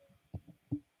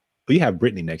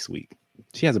Brittany next week.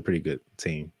 She has a pretty good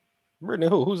team. Brittany,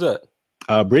 who's that?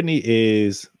 Brittany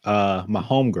is my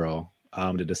homegirl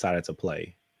that decided to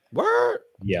play. Word?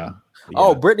 Yeah.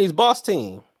 Oh, Brittany's boss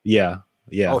team. Yeah.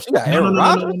 Oh, she got Aaron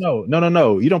Rodgers?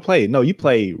 No. You don't play. No, you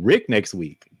play Rick next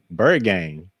week. Bird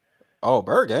Game. Oh,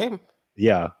 Bird Game.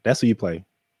 Yeah, that's who you play.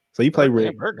 So you play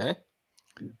Rick. Bird Game.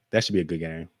 That should be a good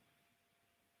game.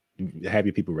 Have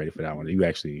your people ready for that one. You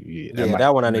actually,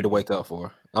 that one I need to wake up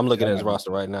for. I'm looking at his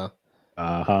roster right now.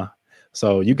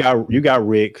 So you got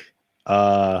Rick.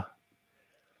 Rock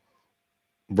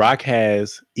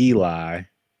has Eli,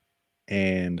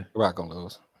 and Rock gonna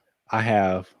lose. I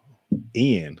have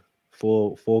Ian.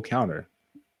 Full counter.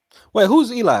 Wait,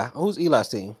 who's Eli? Who's Eli's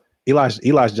team?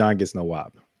 Eli's John gets no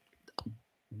WAP.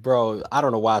 Bro, I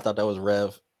don't know why I thought that was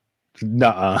Rev.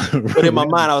 Nuh-uh. But in my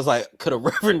mind, I was like, could a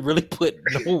Reverend really put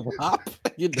no WAP?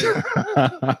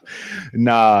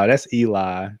 Nah, that's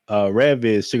Eli. Rev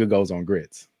is Sugar Goes on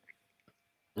Grits.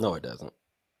 No, it doesn't.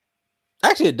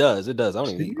 Actually, it does. It does. I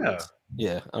don't even eat grits.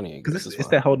 Yeah, I don't even. Because it's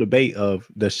that whole debate of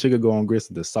does sugar go on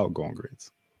grits or does salt go on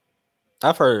grits?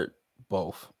 I've heard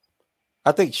both.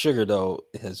 I think sugar though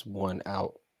has won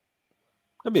out.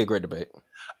 That'd be a great debate.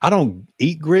 I don't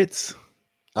eat grits,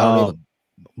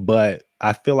 but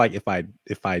I feel like if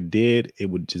I did, it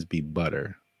would just be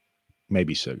butter,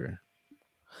 maybe sugar.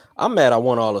 I'm mad. I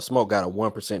won all the smoke. Got a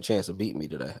 1% chance of beating me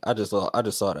today. I just saw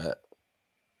that.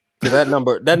 That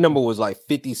number was like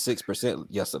 56%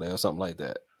 yesterday or something like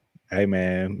that. Hey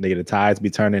man, nigga, the tides be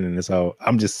turning, and so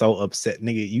I'm just so upset,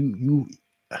 nigga. You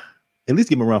at least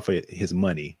give him a run for his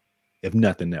money, if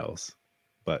nothing else.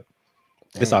 But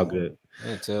it's all good.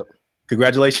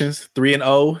 Congratulations,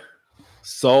 3-0.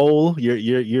 Soul,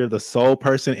 you're the sole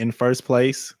person in first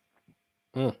place.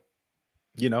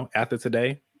 After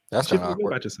today, that's kind of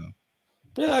awkward. About yourself.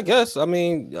 Yeah, I guess. I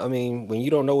mean, when you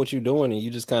don't know what you're doing and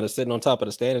you just kind of sitting on top of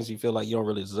the standings, you feel like you don't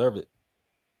really deserve it.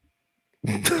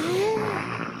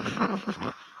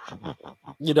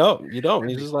 You don't.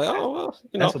 You're just like, oh well.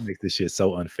 That's what makes this shit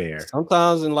so unfair.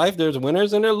 Sometimes in life, there's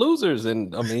winners and there's losers,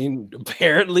 and I mean,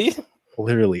 apparently,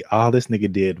 literally, all this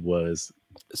nigga did was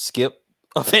skip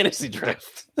a fantasy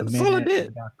draft. That's all I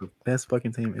did. The best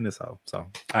fucking team in this house. So all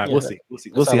right, Yeah, we'll see.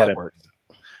 We'll see how that works.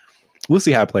 We'll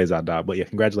see how it plays out, dog. But yeah,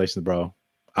 congratulations, bro.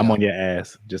 I'm on your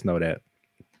ass. Just know that.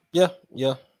 Yeah.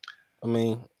 I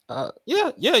mean,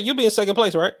 yeah. You'll be in second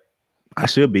place, right? I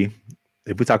should be.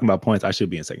 If we're talking about points, I should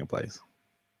be in second place.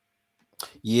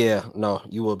 Yeah, no,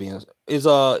 you will be in. Is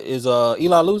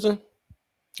Eli losing?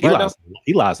 Right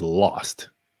Eli's lost.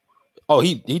 Oh,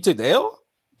 he took the L?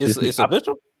 It's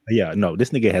official? Yeah, no, this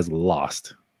nigga has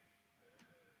lost.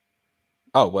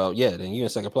 Oh, well, yeah, then you in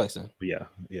second place then. Yeah,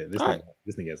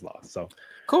 this nigga has lost. So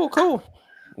cool.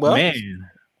 Well, man,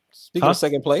 speaking of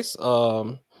second place,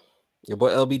 your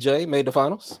boy LBJ made the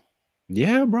finals.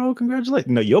 Yeah, bro,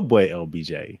 congratulations. No, your boy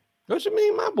LBJ. What you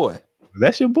mean, my boy?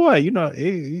 That's your boy. You know,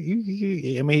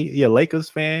 I mean, you're a Lakers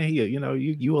fan.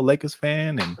 You a Lakers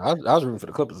fan, and I was rooting for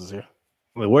the Clippers this year.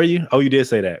 Were you? Oh, you did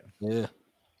say that.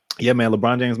 Yeah, man.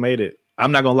 LeBron James made it.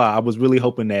 I'm not gonna lie. I was really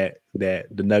hoping that the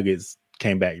Nuggets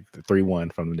came back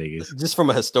 3-1 from the niggas. Just from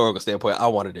a historical standpoint, I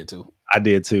wanted it to. I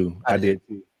did too. I did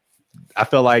too. I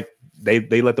felt like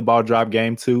they let the ball drop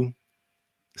game 2.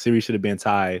 The series should have been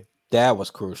tied. That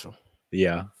was crucial.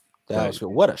 Yeah. That was good.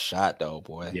 What a shot, though,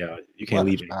 boy. Yeah, you can't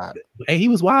leave it. Hey, he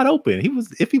was wide open.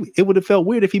 It would have felt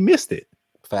weird if he missed it.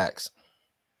 Facts.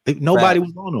 Nobody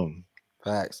was on him.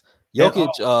 Facts.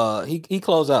 Jokic, he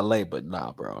closed out late, but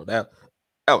nah, bro. That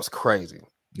was crazy.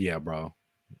 Yeah, bro.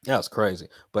 That was crazy.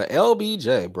 But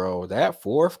LBJ, bro, that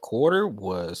fourth quarter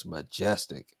was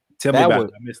majestic. Tell me about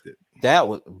it. I missed it. That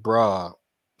was, bro.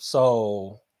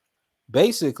 So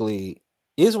basically,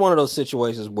 it's one of those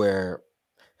situations where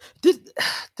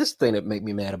this thing that make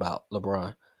me mad about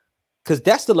LeBron, because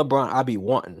that's the LeBron I be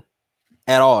wanting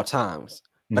at all times,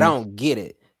 but I don't get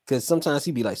it because sometimes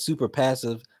he be like super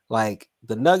passive. Like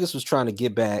the Nuggets was trying to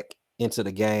get back into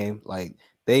the game, like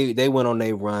they went on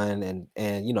their run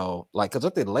and you know, like because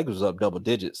I think the Lakers was up double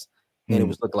digits and it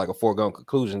was looking like a foregone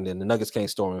conclusion. Then the Nuggets came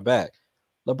storming back.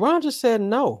 LeBron just said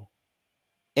no.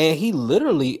 And he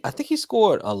literally, I think he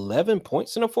scored 11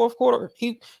 points in the fourth quarter.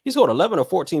 He scored 11 or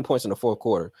 14 points in the fourth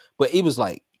quarter, but it was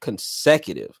like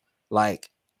consecutive. Like,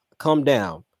 come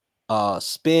down,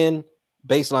 spin,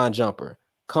 baseline jumper,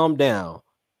 come down,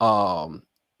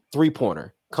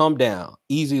 3-pointer, come down,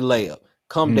 easy layup,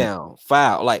 come down,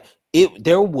 foul. Like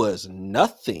there was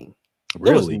nothing. Really?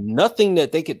 There was nothing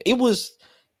that they could. It was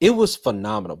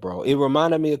phenomenal, bro. It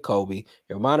reminded me of Kobe.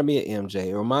 It reminded me of MJ.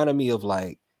 It reminded me of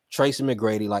like Tracy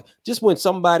McGrady, like just when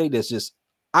somebody that's just,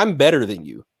 I'm better than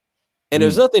you, and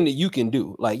there's nothing that you can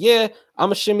do. Like, yeah,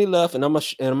 I'm a shimmy left and I'm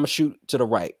a shoot to the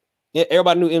right. Yeah,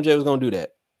 everybody knew MJ was gonna do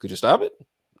that. Could you stop it?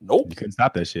 Nope. You couldn't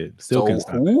stop that shit. Still couldn't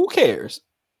stop who cares?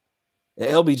 And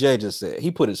LBJ just said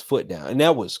he put his foot down, and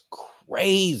that was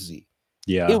crazy.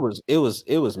 Yeah, it was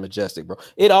majestic, bro.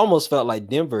 It almost felt like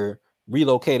Denver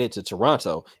relocated to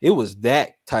Toronto. It was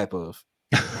that type of.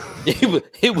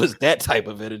 It was that type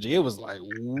of energy. It was like,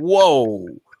 whoa,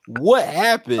 what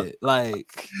happened?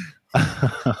 Like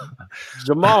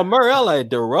Jamal Murray, I'm like,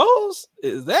 DeRozan,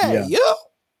 is that you?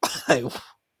 Like,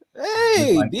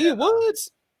 hey, like D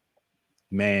Woods.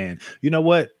 Man, you know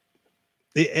what?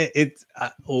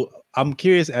 I'm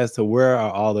curious as to where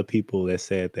are all the people that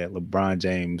said that LeBron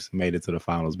James made it to the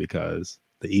finals because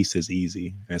the East is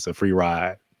easy and it's a free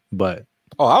ride. But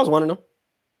I was one of them.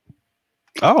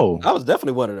 Oh, I was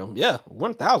definitely one of them. Yeah,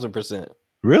 1,000%.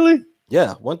 Really?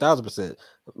 Yeah, 1,000%.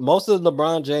 Most of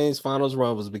LeBron James' finals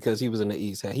run was because he was in the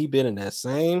East. Had he been in that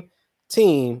same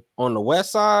team on the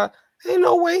West side, ain't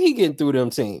no way he getting through them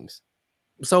teams.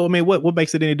 So I mean, what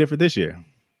makes it any different this year,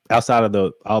 outside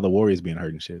of all the Warriors being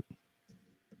hurt and shit?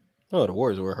 Oh, the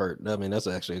Warriors were hurt. I mean, that's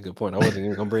actually a good point. I wasn't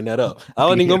even gonna bring that up. But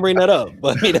I mean,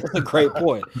 that's a great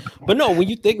point. But no, when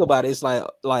you think about it, it's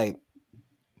like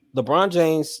LeBron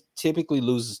James typically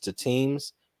loses to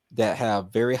teams that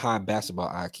have very high basketball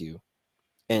IQ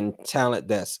and talent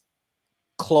that's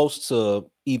close to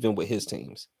even with his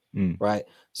teams, right?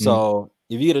 So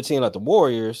if you get a team like the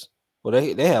Warriors, well,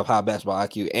 they have high basketball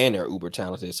IQ and they're uber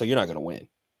talented, so you're not going to win.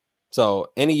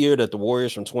 So any year that the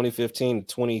Warriors from 2015 to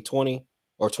 2020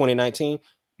 or 2019,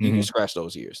 you can scratch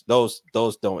those years. Those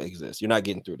don't exist. You're not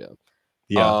getting through them.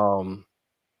 Yeah.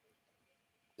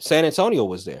 San Antonio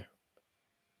was there.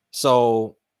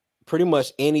 So pretty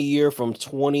much any year from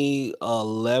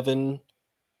 2011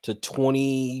 to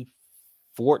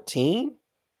 2014,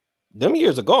 them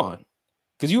years are gone.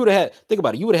 Because you would have had, think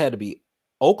about it, you would have had to be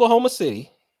Oklahoma City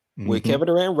with Kevin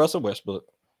Durant and Russell Westbrook.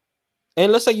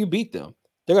 And let's say you beat them.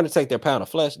 They're going to take their pound of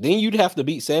flesh. Then you'd have to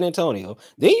beat San Antonio.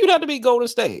 Then you'd have to beat Golden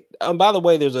State. By the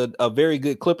way, there's a very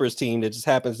good Clippers team that just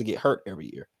happens to get hurt every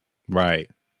year. Right.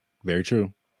 Very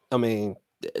true. I mean,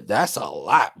 that's a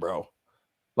lot, bro.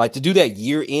 Like to do that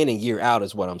year in and year out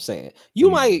is what I'm saying. You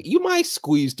might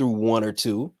squeeze through 1 or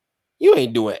 2. You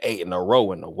ain't doing 8 in a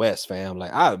row in the West, fam.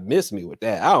 Like I miss me with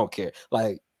that. I don't care.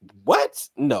 Like what?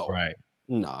 No, Right.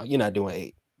 No, you're not doing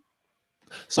 8.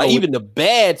 So like, even the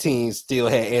bad teams still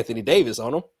had Anthony Davis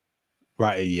on them.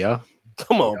 Right. Yeah.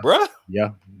 Come on, bruh. Yeah.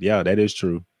 Yeah. That is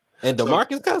true. And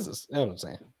DeMarcus Cousins. You know what I'm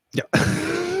saying? Yeah.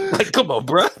 Like, come on,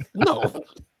 bruh.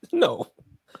 No.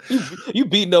 You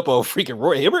beating up on freaking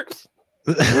Roy Hibbert?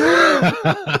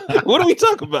 What are we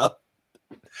talking about?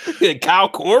 Kyle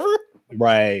Korver?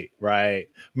 Right.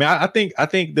 Man, I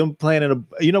think them playing in a,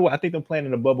 you know what? I think them playing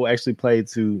in a bubble actually played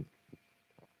to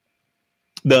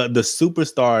the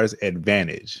superstars'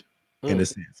 advantage in a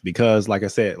sense, because like I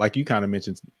said, like you kind of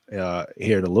mentioned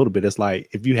here a little bit, it's like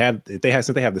since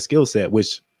they have the skill set,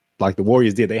 which like the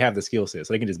Warriors did, they have the skill set,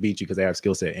 so they can just beat you because they have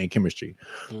skill set and chemistry.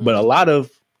 But a lot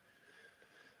of,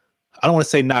 I don't want to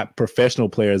say not professional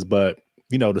players, but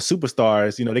the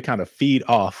superstars, they kind of feed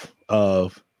off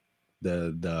of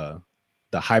the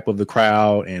hype of the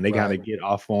crowd, and they kind of get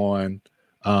off on,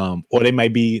 or they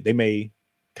may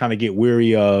kind of get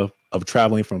weary of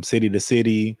traveling from city to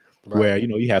city, where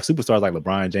you have superstars like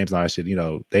LeBron James and all that shit.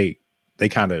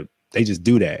 They just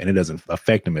do that, and it doesn't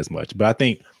affect them as much. But I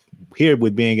think here,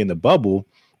 with being in the bubble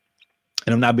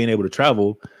and them not being able to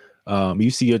travel, you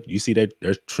see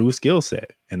their true skill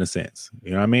set in a sense.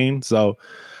 You know what I mean? So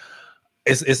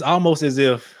it's almost as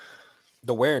if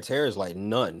the wear and tear is like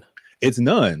none. It's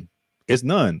none.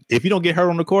 If you don't get hurt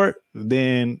on the court,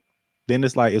 then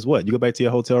it's like, it's what? You go back to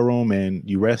your hotel room and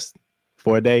you rest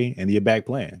for a day and you're back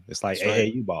playing. It's like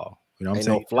AAU ball. You know what I'm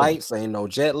saying? Ain't no flights, ain't no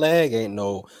jet lag, ain't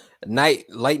no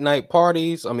late night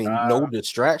parties. I mean, no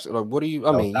distraction. Like, what do you?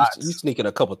 I mean, you sneaking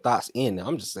a couple thoughts in.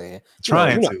 I'm just saying,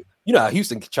 trying to. You know how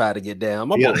Houston tried to get down.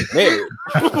 My boy was married.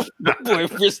 My boy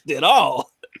risked it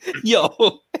all.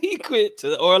 Yo, he quit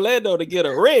to Orlando to get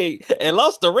a ring and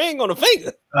lost the ring on the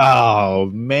finger. Oh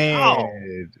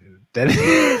man,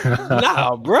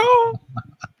 nah, bro.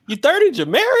 You 30'd your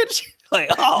marriage? Like,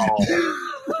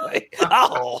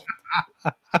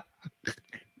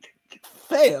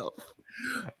 fail.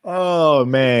 Oh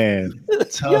man,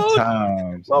 tough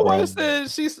times. My wife said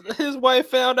his wife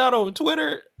found out on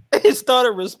Twitter and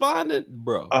started responding,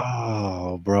 bro.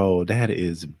 Oh, bro, that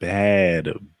is bad.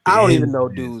 I don't even know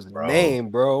dude's name,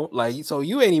 bro. Like, so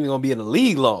you ain't even gonna be in the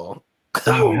league long.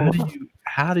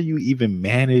 How do you even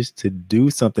manage to do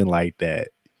something like that?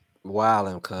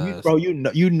 Wow, cuz bro, you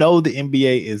know the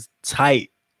NBA is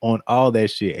tight on all that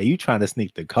shit, and you trying to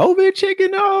sneak the COVID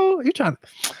chicken? No, you trying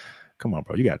to. Come on,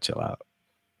 bro, you gotta chill out.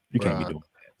 You can't be doing that.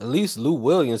 At least Lou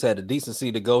Williams had the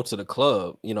decency to go to the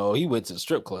club. You know, he went to the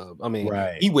strip club. I mean,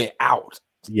 he went out.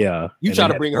 Yeah, you try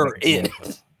to bring her in,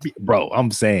 bro.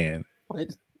 I'm saying,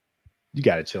 you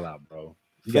gotta chill out, bro.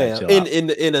 You gotta chill out.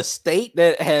 In a state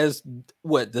that has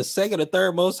the second or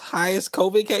third most highest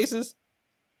COVID cases.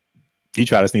 You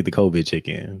try to sneak the COVID chick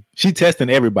in. She testing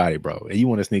everybody, bro, and you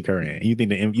want to sneak her in. You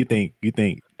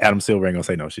think Adam Silver ain't gonna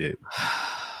say no shit?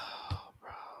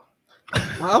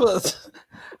 I was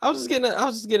just getting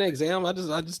an exam. I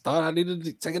just thought I needed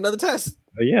to take another test.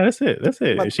 Yeah, that's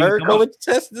it. My third COVID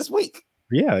test this week.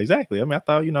 Yeah, exactly. I mean, I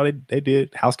thought they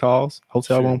did house calls,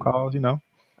 hotel room calls.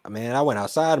 Man, I went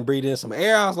outside and breathed in some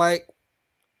air. I was like,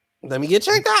 let me get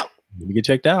checked out.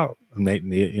 And I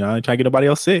ain't trying to get nobody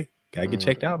else sick. Gotta get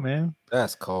checked out, man.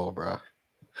 That's cold, bro.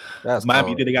 That's Miami.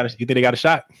 Cold. You think they got a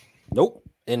shot? Nope.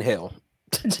 In hell.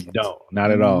 No, not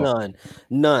at all.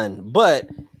 None. But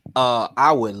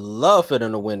I would love for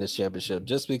them to win this championship,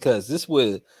 just because this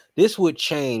would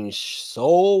change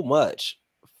so much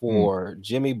for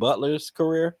Jimmy Butler's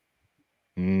career.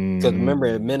 Because remember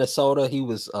in Minnesota, he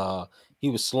was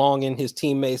slonging his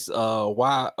teammates'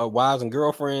 wives and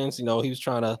girlfriends. He was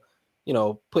trying to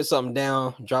put something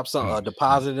down, drop something,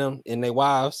 deposit them in their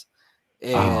wives.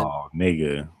 And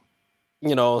nigga.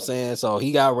 You know what I'm saying? So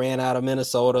he got ran out of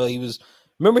Minnesota.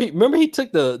 Remember he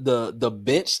took the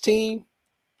bench team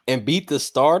and beat the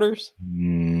starters.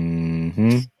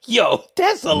 Mm-hmm. Yo,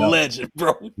 that's a legend,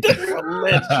 bro. That's a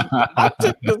legend. I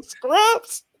took the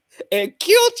scrubs and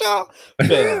killed y'all.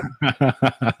 Man.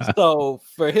 So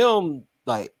for him,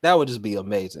 like, that would just be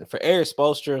amazing. For Erik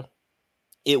Spoelstra,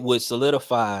 it would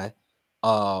solidify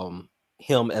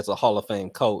him as a Hall of Fame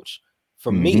coach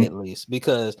for me, at least,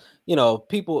 because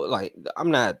people like,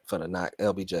 I'm not gonna knock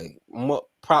LBJ. More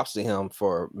props to him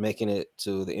for making it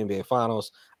to the NBA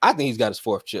Finals. I think he's got his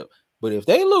 4th chip. But if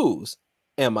they lose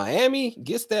and Miami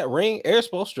gets that ring, Erik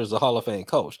Spoelstra is a Hall of Fame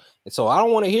coach. And so I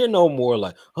don't want to hear no more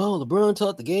like, oh, LeBron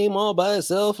taught the game all by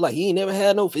himself. Like, he ain't never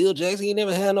had no Phil Jackson. He ain't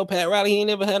never had no Pat Riley. He ain't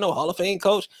never had no Hall of Fame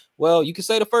coach. Well, you can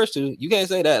say the first two. You can't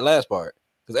say that last part.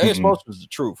 because Eric Spoelstra is the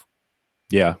truth.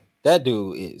 Yeah, that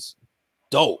dude is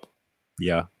dope.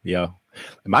 Yeah.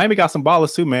 Miami got some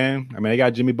ballers too, man. I mean, they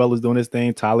got Jimmy Butler's doing his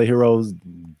thing. Tyler Hero's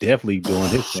definitely doing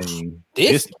his thing.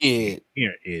 This kid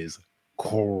here is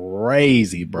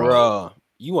crazy, bro. Bruh,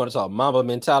 you want to talk Mamba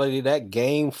mentality? That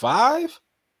game 5?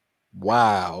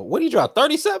 Wow. What did he drop?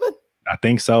 37? I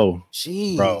think so.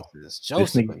 Jesus, bro.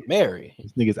 Joseph and Mary.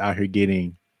 This nigga's out here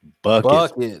getting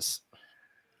buckets.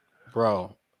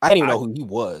 Bro, I didn't even know who he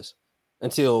was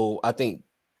until I think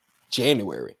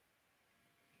January.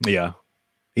 Yeah.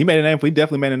 He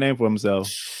definitely made a name for himself.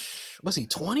 Was he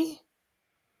 20?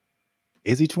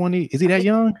 Is he 20? Is he that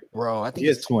young? Bro, I think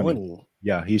he's 20.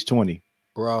 Yeah, he's 20.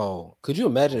 Bro, could you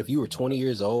imagine if you were 20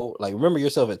 years old? Like, remember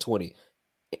yourself at 20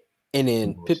 and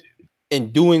then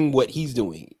and doing what he's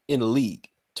doing in the league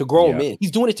to grown men.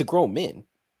 He's doing it to grown men.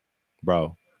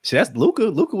 Bro. See, that's Luka.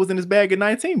 Luka was in his bag at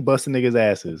 19, busting niggas'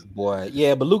 asses. Boy,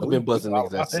 yeah, but Luka been busting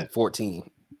niggas' asses at 14.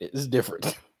 It's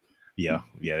different. Yeah.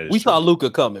 We saw Luka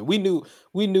coming. We knew.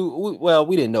 Well,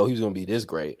 we didn't know he was going to be this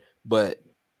great, but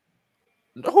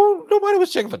nobody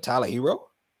was checking for Tyler Hero.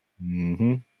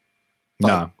 Mm-hmm.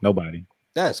 Nah, nobody.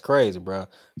 That's crazy, bro.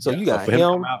 So you got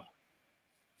him.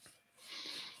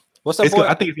 What's up, boy?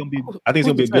 I think it's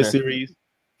gonna be a good series.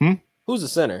 Who's the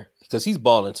center? Because he's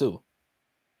balling too.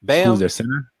 Bam. Who's their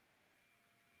center?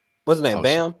 What's his name?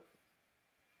 Bam.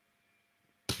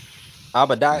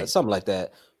 Abadai, something like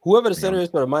that. Whoever the center is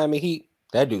for the Miami Heat,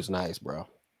 that dude's nice, bro.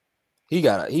 He's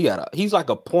like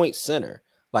a point center.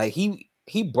 Like he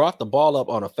brought the ball up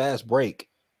on a fast break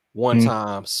one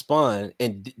time, spun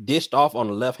and dished off on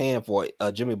the left hand for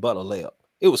a Jimmy Butler layup.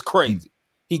 It was crazy.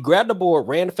 He grabbed the board,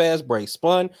 ran the fast break,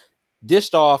 spun,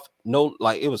 dished off. No,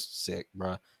 like it was sick,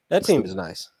 bro. That team is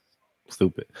nice.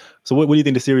 Stupid. So what do you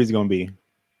think the series is gonna be?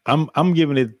 I'm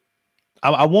giving it.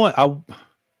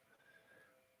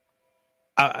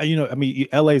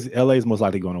 LA's most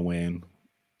likely going to win.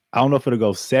 I don't know if it'll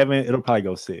go 7. It'll probably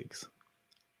go 6.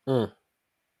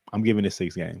 I'm giving it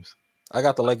 6 games. I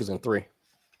got the Lakers in 3.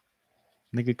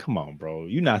 Nigga, come on, bro.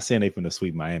 You're not saying they finna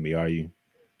sweep Miami, are you?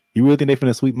 You really think they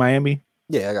finna sweep Miami?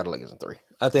 Yeah, I got the Lakers in 3.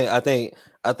 I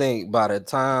think by the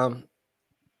time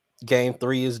game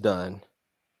 3 is done,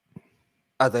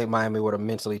 I think Miami would have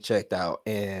mentally checked out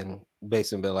and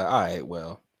basically been like, all right,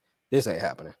 well, this ain't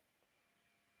happening.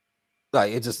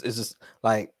 Like it just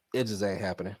ain't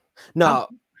happening. No.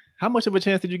 How much of a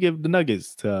chance did you give the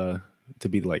Nuggets to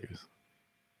beat the Lakers?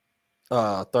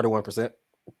 31%,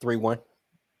 3-1.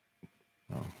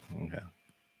 Oh,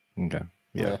 okay.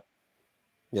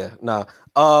 Yeah.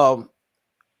 No.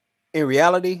 In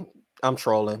reality, I'm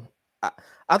trolling.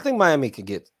 I think Miami could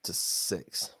get to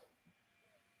 6.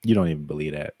 You don't even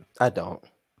believe that. I don't.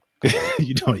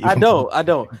 You don't. I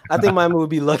don't. I think Miami would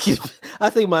be lucky.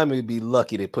 I think Miami would be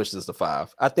lucky to push this to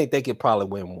 5. I think they could probably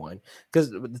win 1.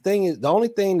 Because the thing is, the only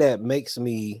thing that makes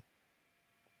me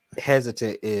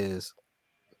hesitant is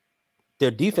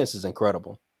their defense is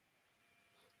incredible.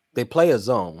 They play a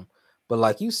zone, but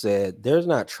like you said, there's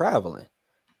not traveling.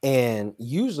 And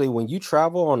usually when you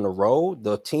travel on the road,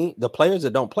 the players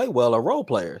that don't play well are role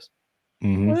players.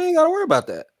 Mm-hmm. You ain't got to worry about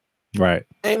that. Right.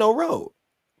 Ain't no road.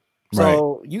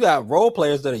 So you got role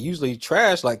players that are usually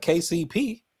trash, like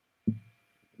KCP,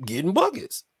 getting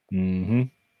buckets. Mm-hmm.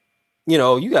 You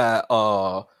know, you got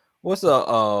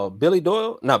Billy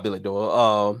Doyle? Not Billy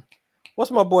Doyle.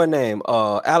 What's my boy name?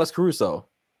 Alex Caruso.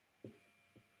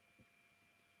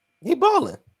 He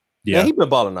balling. Yeah, he been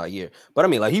balling all year. But I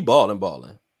mean, like he balling.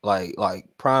 Like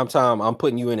prime time, I'm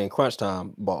putting you in crunch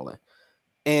time balling.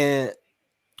 And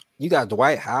you got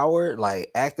Dwight Howard like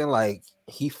acting like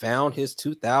he found his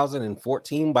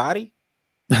 2014 body.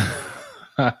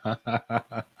 I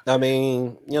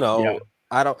mean,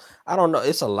 I don't know.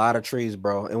 It's a lot of trees,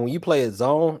 bro. And when you play a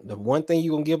zone, the one thing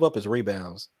you're gonna give up is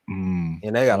rebounds.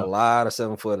 And they got a lot of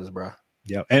 7-footers, bro.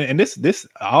 Yeah, and this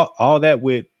all that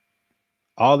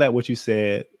what you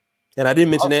said. And I didn't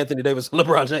mention Anthony Davis,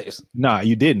 LeBron James. Nah,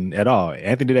 you didn't at all.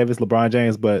 Anthony Davis, LeBron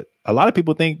James, but a lot of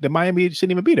people think that Miami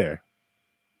shouldn't even be there.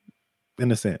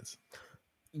 In a sense.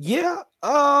 Yeah.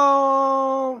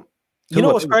 You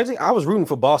know what's crazy? I was rooting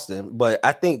for Boston, but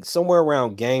I think somewhere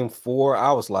around game 4,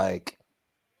 I was like,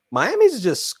 Miami's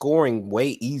just scoring way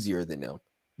easier than them.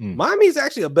 Miami's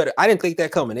actually a better. I didn't think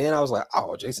that coming in. I was like,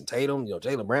 oh, Jason Tatum,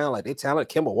 Jaylen Brown, like they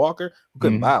talented. Kemba Walker, who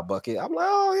couldn't buy a bucket. I'm like,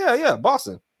 oh yeah,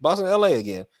 Boston, LA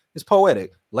again. It's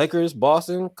poetic. Lakers,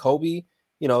 Boston, Kobe.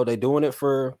 They doing it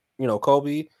for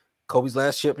Kobe. Kobe's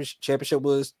last championship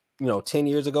was 10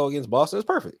 years ago against Boston. It's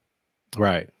perfect.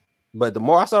 Right. But the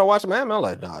more I started watching Miami, I'm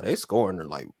like, nah, they scoring. They're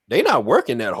like, they not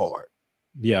working that hard.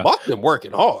 Yeah. Boston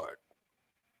working hard.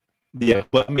 Yeah,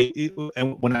 but I mean,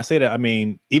 and when I say that, I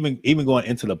mean even going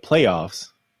into the playoffs.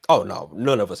 Oh no,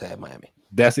 none of us had Miami.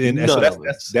 That's what I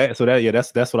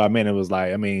meant. It was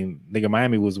like, I mean, nigga,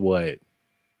 Miami was what,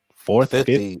 fifth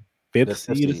seed or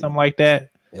something like that.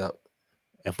 Yep.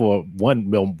 And for one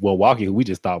Milwaukee, who we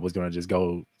just thought was going to just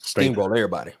go steamroll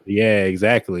everybody. Yeah,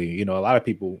 exactly. You know, a lot of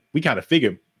people, we kind of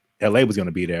figured LA was going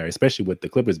to be there, especially with the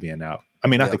Clippers being out. I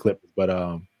mean, not the Clippers, but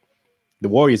the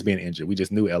Warriors being injured. We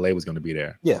just knew LA was going to be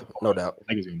there. Yeah, no doubt. I think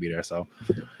he was going to be there. So,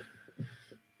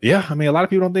 yeah, I mean, a lot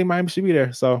of people don't think Miami should be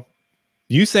there. So,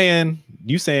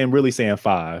 really saying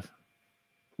 5.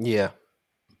 Yeah.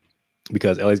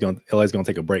 Because LA's going to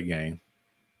take a break game.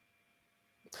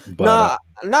 But,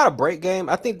 not a break game.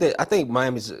 I think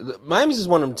Miami's is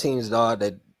one of them teams, dog,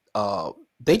 that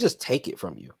they just take it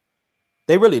from you.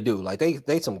 They really do. Like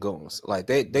they some goons. Like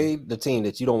they the team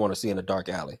that you don't want to see in a dark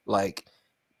alley. Like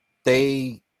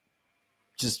they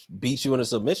just beat you in a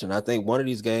submission. I think one of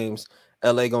these games,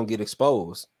 LA gonna get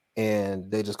exposed, and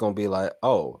they just gonna be like,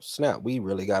 oh snap, we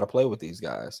really got to play with these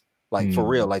guys. Like for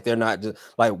real. Like they're not just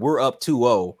like we're up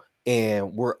 2-0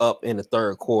 and we're up in the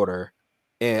third quarter.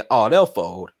 And they'll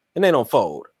fold, and they don't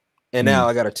fold. And now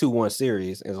I got a 2-1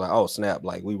 series. And it's like, oh snap!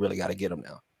 Like we really got to get them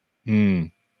now.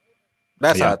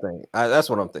 That's how I think. That's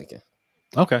what I'm thinking.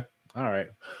 Okay, all right.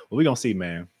 Well, we're gonna see,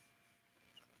 man.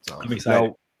 So, I'm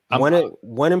excited.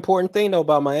 One important thing though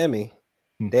about Miami,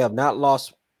 they have not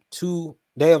lost two.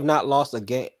 They have not lost a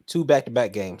game, 2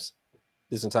 back-to-back games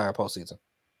this entire postseason.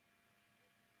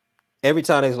 Every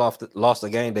time they lost a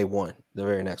game, they won the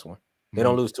very next one. They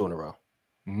don't lose 2 in a row.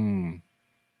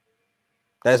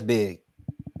 That's big.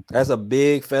 That's a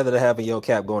big feather to have in your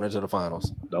cap going into the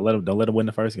finals. Don't let them win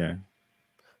the first game.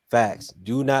 Facts.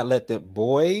 Do not let them.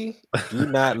 Boy, do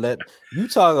not let you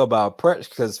talk about pressure.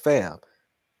 Because fam,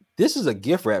 this is a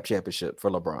gift wrap championship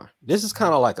for LeBron. This is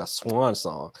kind of like a swan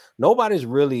song. Nobody's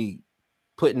really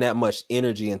putting that much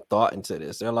energy and thought into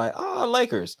this. They're like,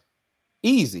 Lakers,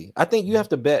 easy. I think you have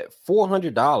to bet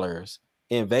 $400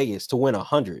 in Vegas to win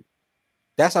 100.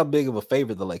 That's how big of a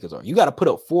favorite the Lakers are. You got to put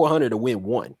up 400 to win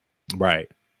 1. Right.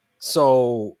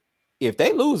 So if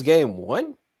they lose game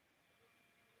 1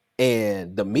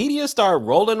 and the media start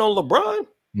rolling on LeBron,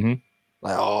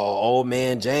 like, old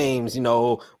man James,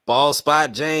 ball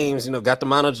spot James, got the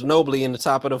Mount of Ginobili in the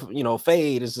top of the,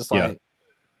 fade. It's just like,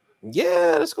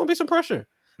 there's going to be some pressure.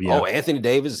 Yeah. Oh, Anthony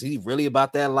Davis, is he really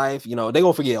about that life? They're going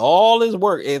to forget all his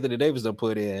work Anthony Davis done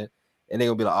put in. And they're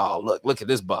gonna be like, oh, look at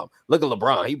this bum. Look at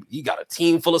LeBron. He got a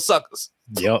team full of suckers.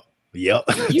 Yep. You know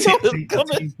what's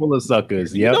coming? Team full of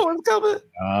suckers. Yep. You know what's coming?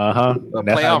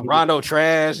 Playoff Rondo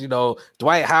trash,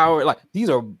 Dwight Howard. Like, these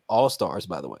are all-stars,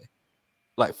 by the way.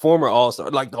 Like former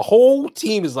all-stars. Like the whole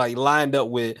team is like lined up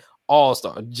with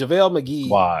all-stars. JaVale McGee.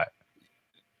 Why?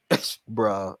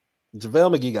 Bruh.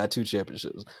 JaVale McGee got 2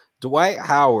 championships. Dwight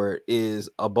Howard is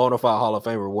a bona fide Hall of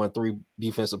Famer, won 3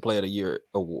 Defensive Player of the Year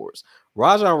awards.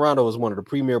 Rajon Rondo is one of the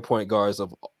premier point guards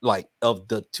of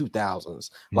the 2000s.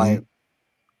 Like,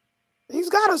 he's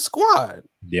got a squad.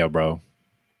 Yeah, bro.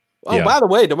 Oh, by the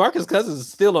way, DeMarcus Cousins is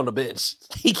still on the bench.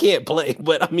 He can't play,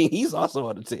 but I mean, he's also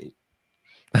on the team.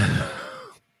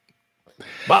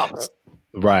 Bombs.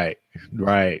 Right.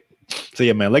 So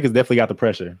yeah, man, Lakers definitely got the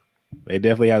pressure. They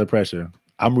definitely have the pressure.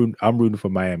 I'm rooting for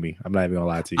Miami. I'm not even gonna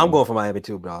lie to you. I'm going for Miami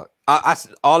too, dog.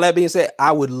 All that being said,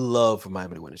 I would love for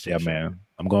Miami to win the championship. Yeah, man.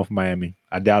 I'm going for Miami.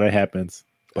 I doubt it happens,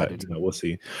 but we'll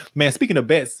see. Man, speaking of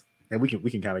bets, and we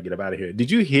can kind of get up out of here. Did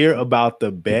you hear about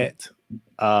the bet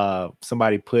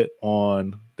somebody put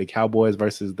on the Cowboys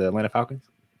versus the Atlanta Falcons?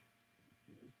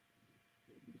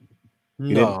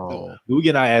 No. We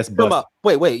get our ass busted.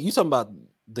 Wait. You talking about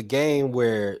the game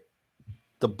where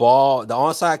the ball, the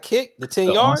onside kick, the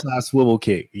 10-yard onside swivel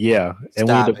kick? Yeah.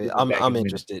 And I'm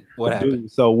interested. What happened?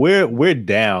 Dude, so we're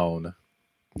down,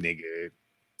 nigga.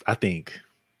 I think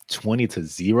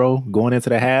 20-0 going into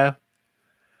the half.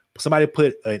 Somebody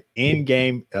put an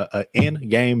in-game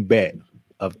bet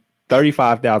of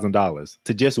 $35,000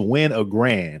 to just win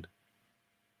 $1,000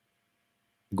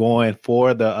 going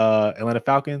for the Atlanta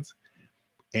Falcons,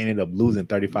 and ended up losing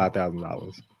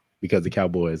 $35,000 because the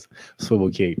Cowboys swivel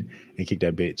kicked and kicked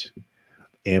that bitch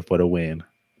in for the win,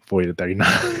 40-39.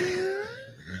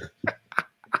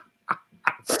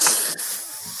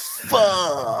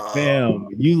 Fuck. Damn,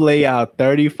 you lay out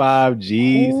 35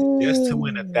 G's just to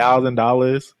win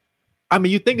 $1,000. I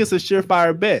mean, you think it's a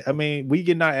surefire bet. I mean, we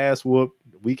getting our ass whooped.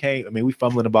 We can't. I mean, we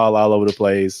fumbling the ball all over the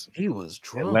place. He was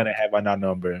drunk. Atlanta have our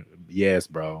number. Yes,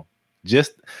 bro.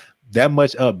 Just that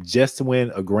much up just to win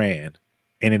 $1,000.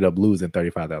 Ended up losing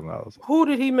 $35,000. Who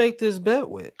did he make this bet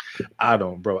with? I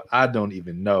don't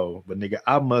even know. But nigga,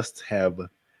 I must have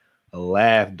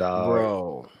laugh, dog.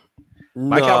 Bro.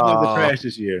 My Cowboys are trash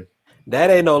this year. That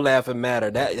ain't no laughing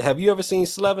matter. That have you ever seen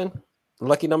Slevin?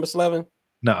 Lucky Number Slevin?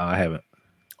 No, I haven't.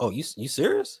 Oh, you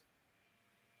serious?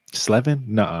 Slevin?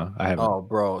 No, I haven't. Oh,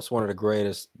 bro, it's one of the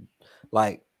greatest.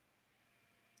 Like,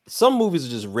 some movies are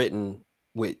just written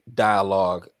with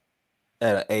dialogue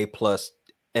at an A+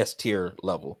 S tier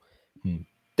level.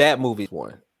 That movie's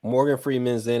one. Morgan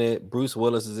Freeman's in it. Bruce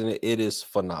Willis is in it. It is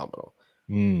phenomenal.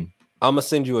 I'm gonna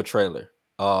send you a trailer.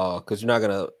 Because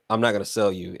I'm not gonna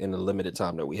sell you in the limited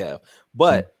time that we have.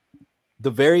 But the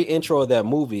very intro of that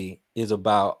movie is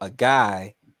about a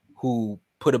guy who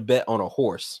put a bet on a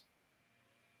horse.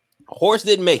 A horse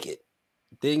didn't make it,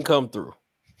 didn't come through,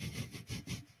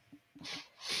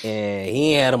 and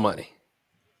he ain't had the money.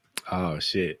 Oh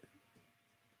shit!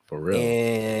 For real.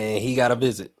 And he got a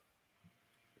visit,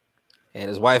 and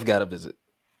his wife got a visit.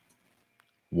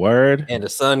 Word. And the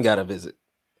son got a visit.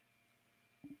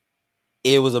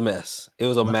 It was a mess. It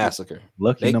was a massacre.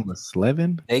 Lucky Number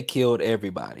Slevin. They killed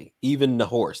everybody, even the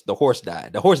horse. The horse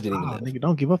died. The horse didn't even live. Nigga,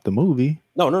 don't give up the movie.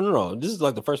 No. This is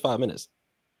like the first 5 minutes.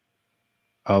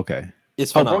 Okay.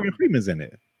 It's phenomenal. Morgan Freeman's in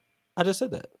it. I just said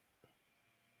that.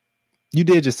 You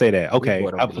did just say that. Okay.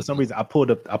 For some reason, I pulled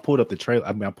up the trailer.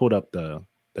 I pulled up the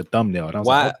thumbnail. And I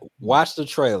was watch the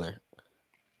trailer.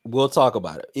 We'll talk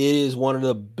about it. It is one of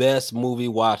the best movie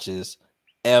watches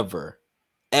ever.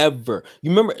 You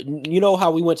remember, you know how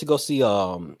we went to go see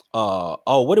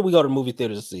what did we go to the movie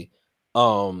theater to see?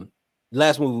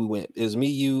 Last movie we went is me,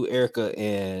 you, Erica,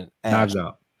 and Knives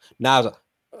Out.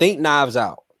 Think Knives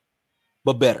Out,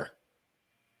 but better.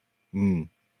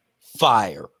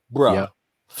 Fire, bro. Yep.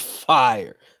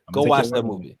 Fire. Go watch that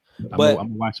movie. But I'm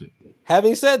gonna watch it.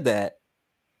 Having said that,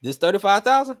 this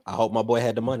 35,000, I hope my boy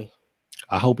had the money.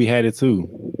 I hope he had it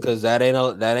too. Because that ain't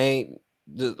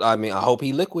I mean, I hope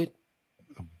he liquid.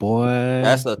 Boy,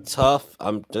 that's a tough.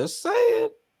 I'm just saying.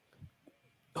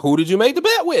 Who did you make the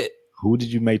bet with?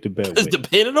 Because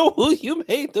depending on who you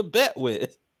made the bet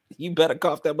with, you better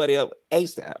cough that money up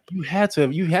ASAP. You had to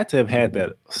have had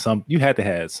that. You had to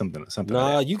have something.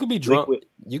 Nah, like you could be drunk. Liquid.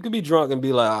 You could be drunk and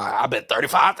be like, I bet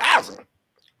 35,000.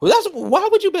 Well, why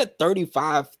would you bet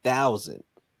 35,000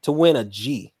 to win a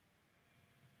G?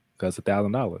 Because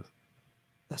 $1,000.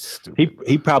 That's stupid.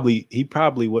 He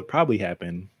probably what probably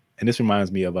happened. And this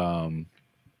reminds me of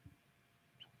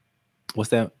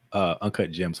what's that? Uncut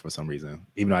Gems for some reason,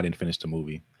 even though I didn't finish the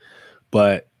movie.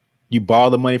 But you borrow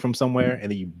the money from somewhere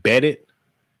and then you bet it,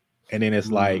 and then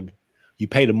it's like you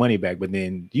pay the money back, but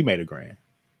then you made $1,000.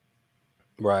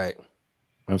 Right. You know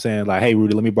what I'm saying? Like, hey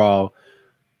Rudy, let me borrow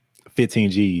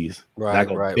 15 G's.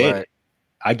 Right.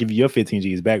 I give you your 15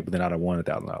 G's back, but then I'd have won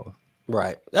 $1,000.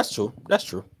 Right. That's true. You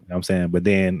know what I'm saying? But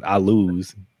then I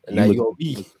lose. And now you go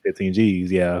be 15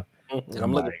 G's, yeah. And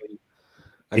I'm looking for you.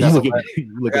 I got somebody in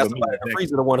the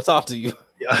freezer that want to talk to you.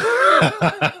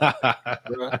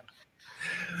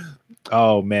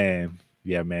 Oh man,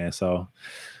 yeah, man. So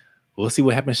we'll see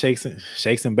what happens. Shakes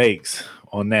and bakes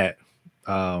on that.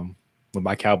 With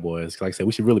my Cowboys, like I said,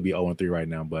 we should really be 0-3 right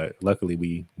now, but luckily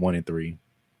we 1-3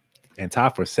 and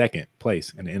tied for second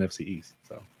place in the NFC East.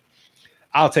 So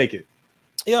I'll take it.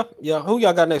 Yeah. Who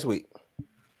y'all got next week?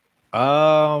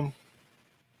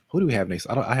 Who do we have next?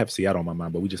 I have Seattle on my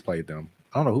mind, but we just played them.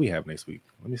 I don't know who we have next week.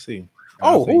 Let me see.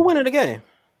 Who winning the game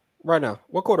right now?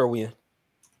 What quarter are we in?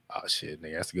 Oh shit,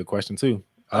 nigga, that's a good question too.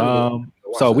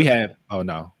 So we have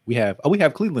we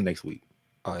have Cleveland next week.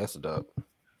 Oh, that's a dub.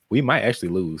 We might actually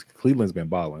lose. Cleveland's been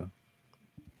balling.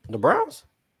 The Browns?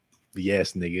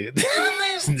 Yes, nigga.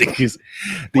 These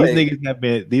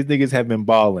niggas have been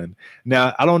balling.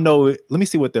 Now I don't know. Let me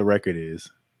see what their record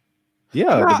is.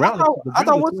 Yeah, the Browns. I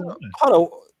thought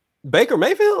hold on, Baker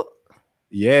Mayfield.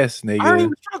 Yes, nigga. I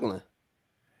ain't struggling.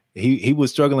 He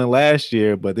was struggling last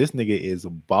year, but this nigga is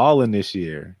balling this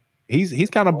year. He's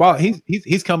kind of ball.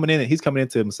 He's coming in. He's coming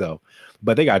into himself.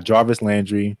 But they got Jarvis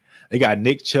Landry, they got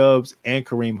Nick Chubbs and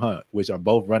Kareem Hunt, which are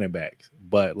both running backs.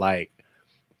 But like,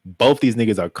 both these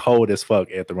niggas are cold as fuck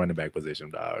at the running back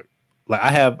position, dog. Like I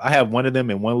have one of them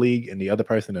in one league and the other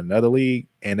person in another league,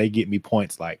 and they get me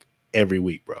points like every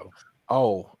week, bro.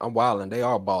 Oh, I'm wilding. They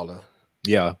are balling.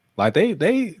 Yeah, like they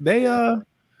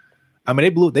I mean, they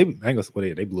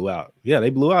blew out. Yeah, they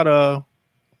blew out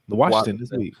the Washington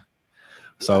this week.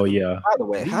 So yeah. By the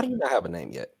way, how do you not have a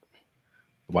name yet?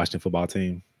 The Washington football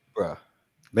team, bro.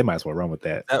 They might as well run with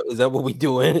that. Is that what we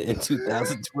doing in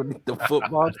 2020? The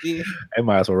football team. They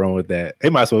might as well run with that. They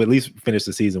might as well at least finish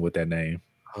the season with that name.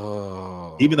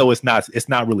 Oh, even though it's not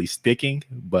really sticking,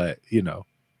 but you know.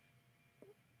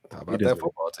 How about that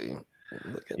football team?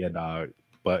 Yeah, dog.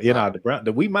 But you know,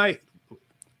 we might,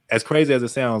 as crazy as it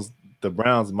sounds, the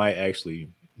Browns might actually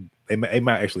they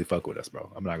might actually fuck with us,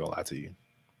 bro. I'm not gonna lie to you.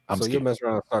 So you're messing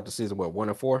around and start the season what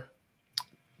 1-4?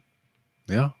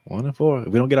 Yeah, 1-4.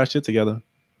 If we don't get our shit together.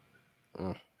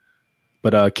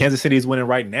 But Kansas City is winning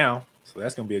right now, so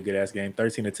that's gonna be a good ass game.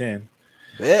 13-10.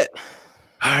 Bet.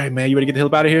 All right, man. You ready to get the hell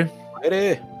up out of here?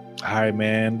 Ready. All right,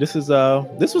 man. This was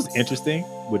interesting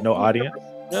with no audience.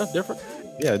 Yeah, different.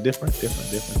 Yeah, different. We'll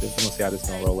see how this is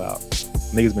gonna roll out.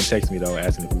 Niggas been texting me though,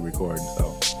 asking if we recording,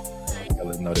 so I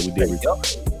let them know that we did record.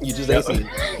 You just answered it.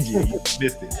 Yeah, you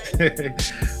missed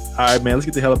it. All right, man. Let's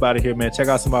get the hell up out of here, man. Check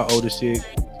out some of our older shit.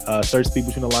 Search Speak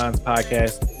Between the Lines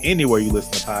podcast anywhere you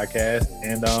listen to podcasts,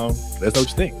 and let us know what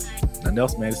you think. Nothing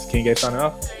else, man. This is King A signing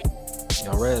off.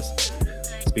 Y'all rest.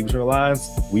 Speak Between the Lines.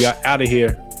 We are out of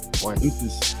here. One.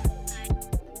 Deuces.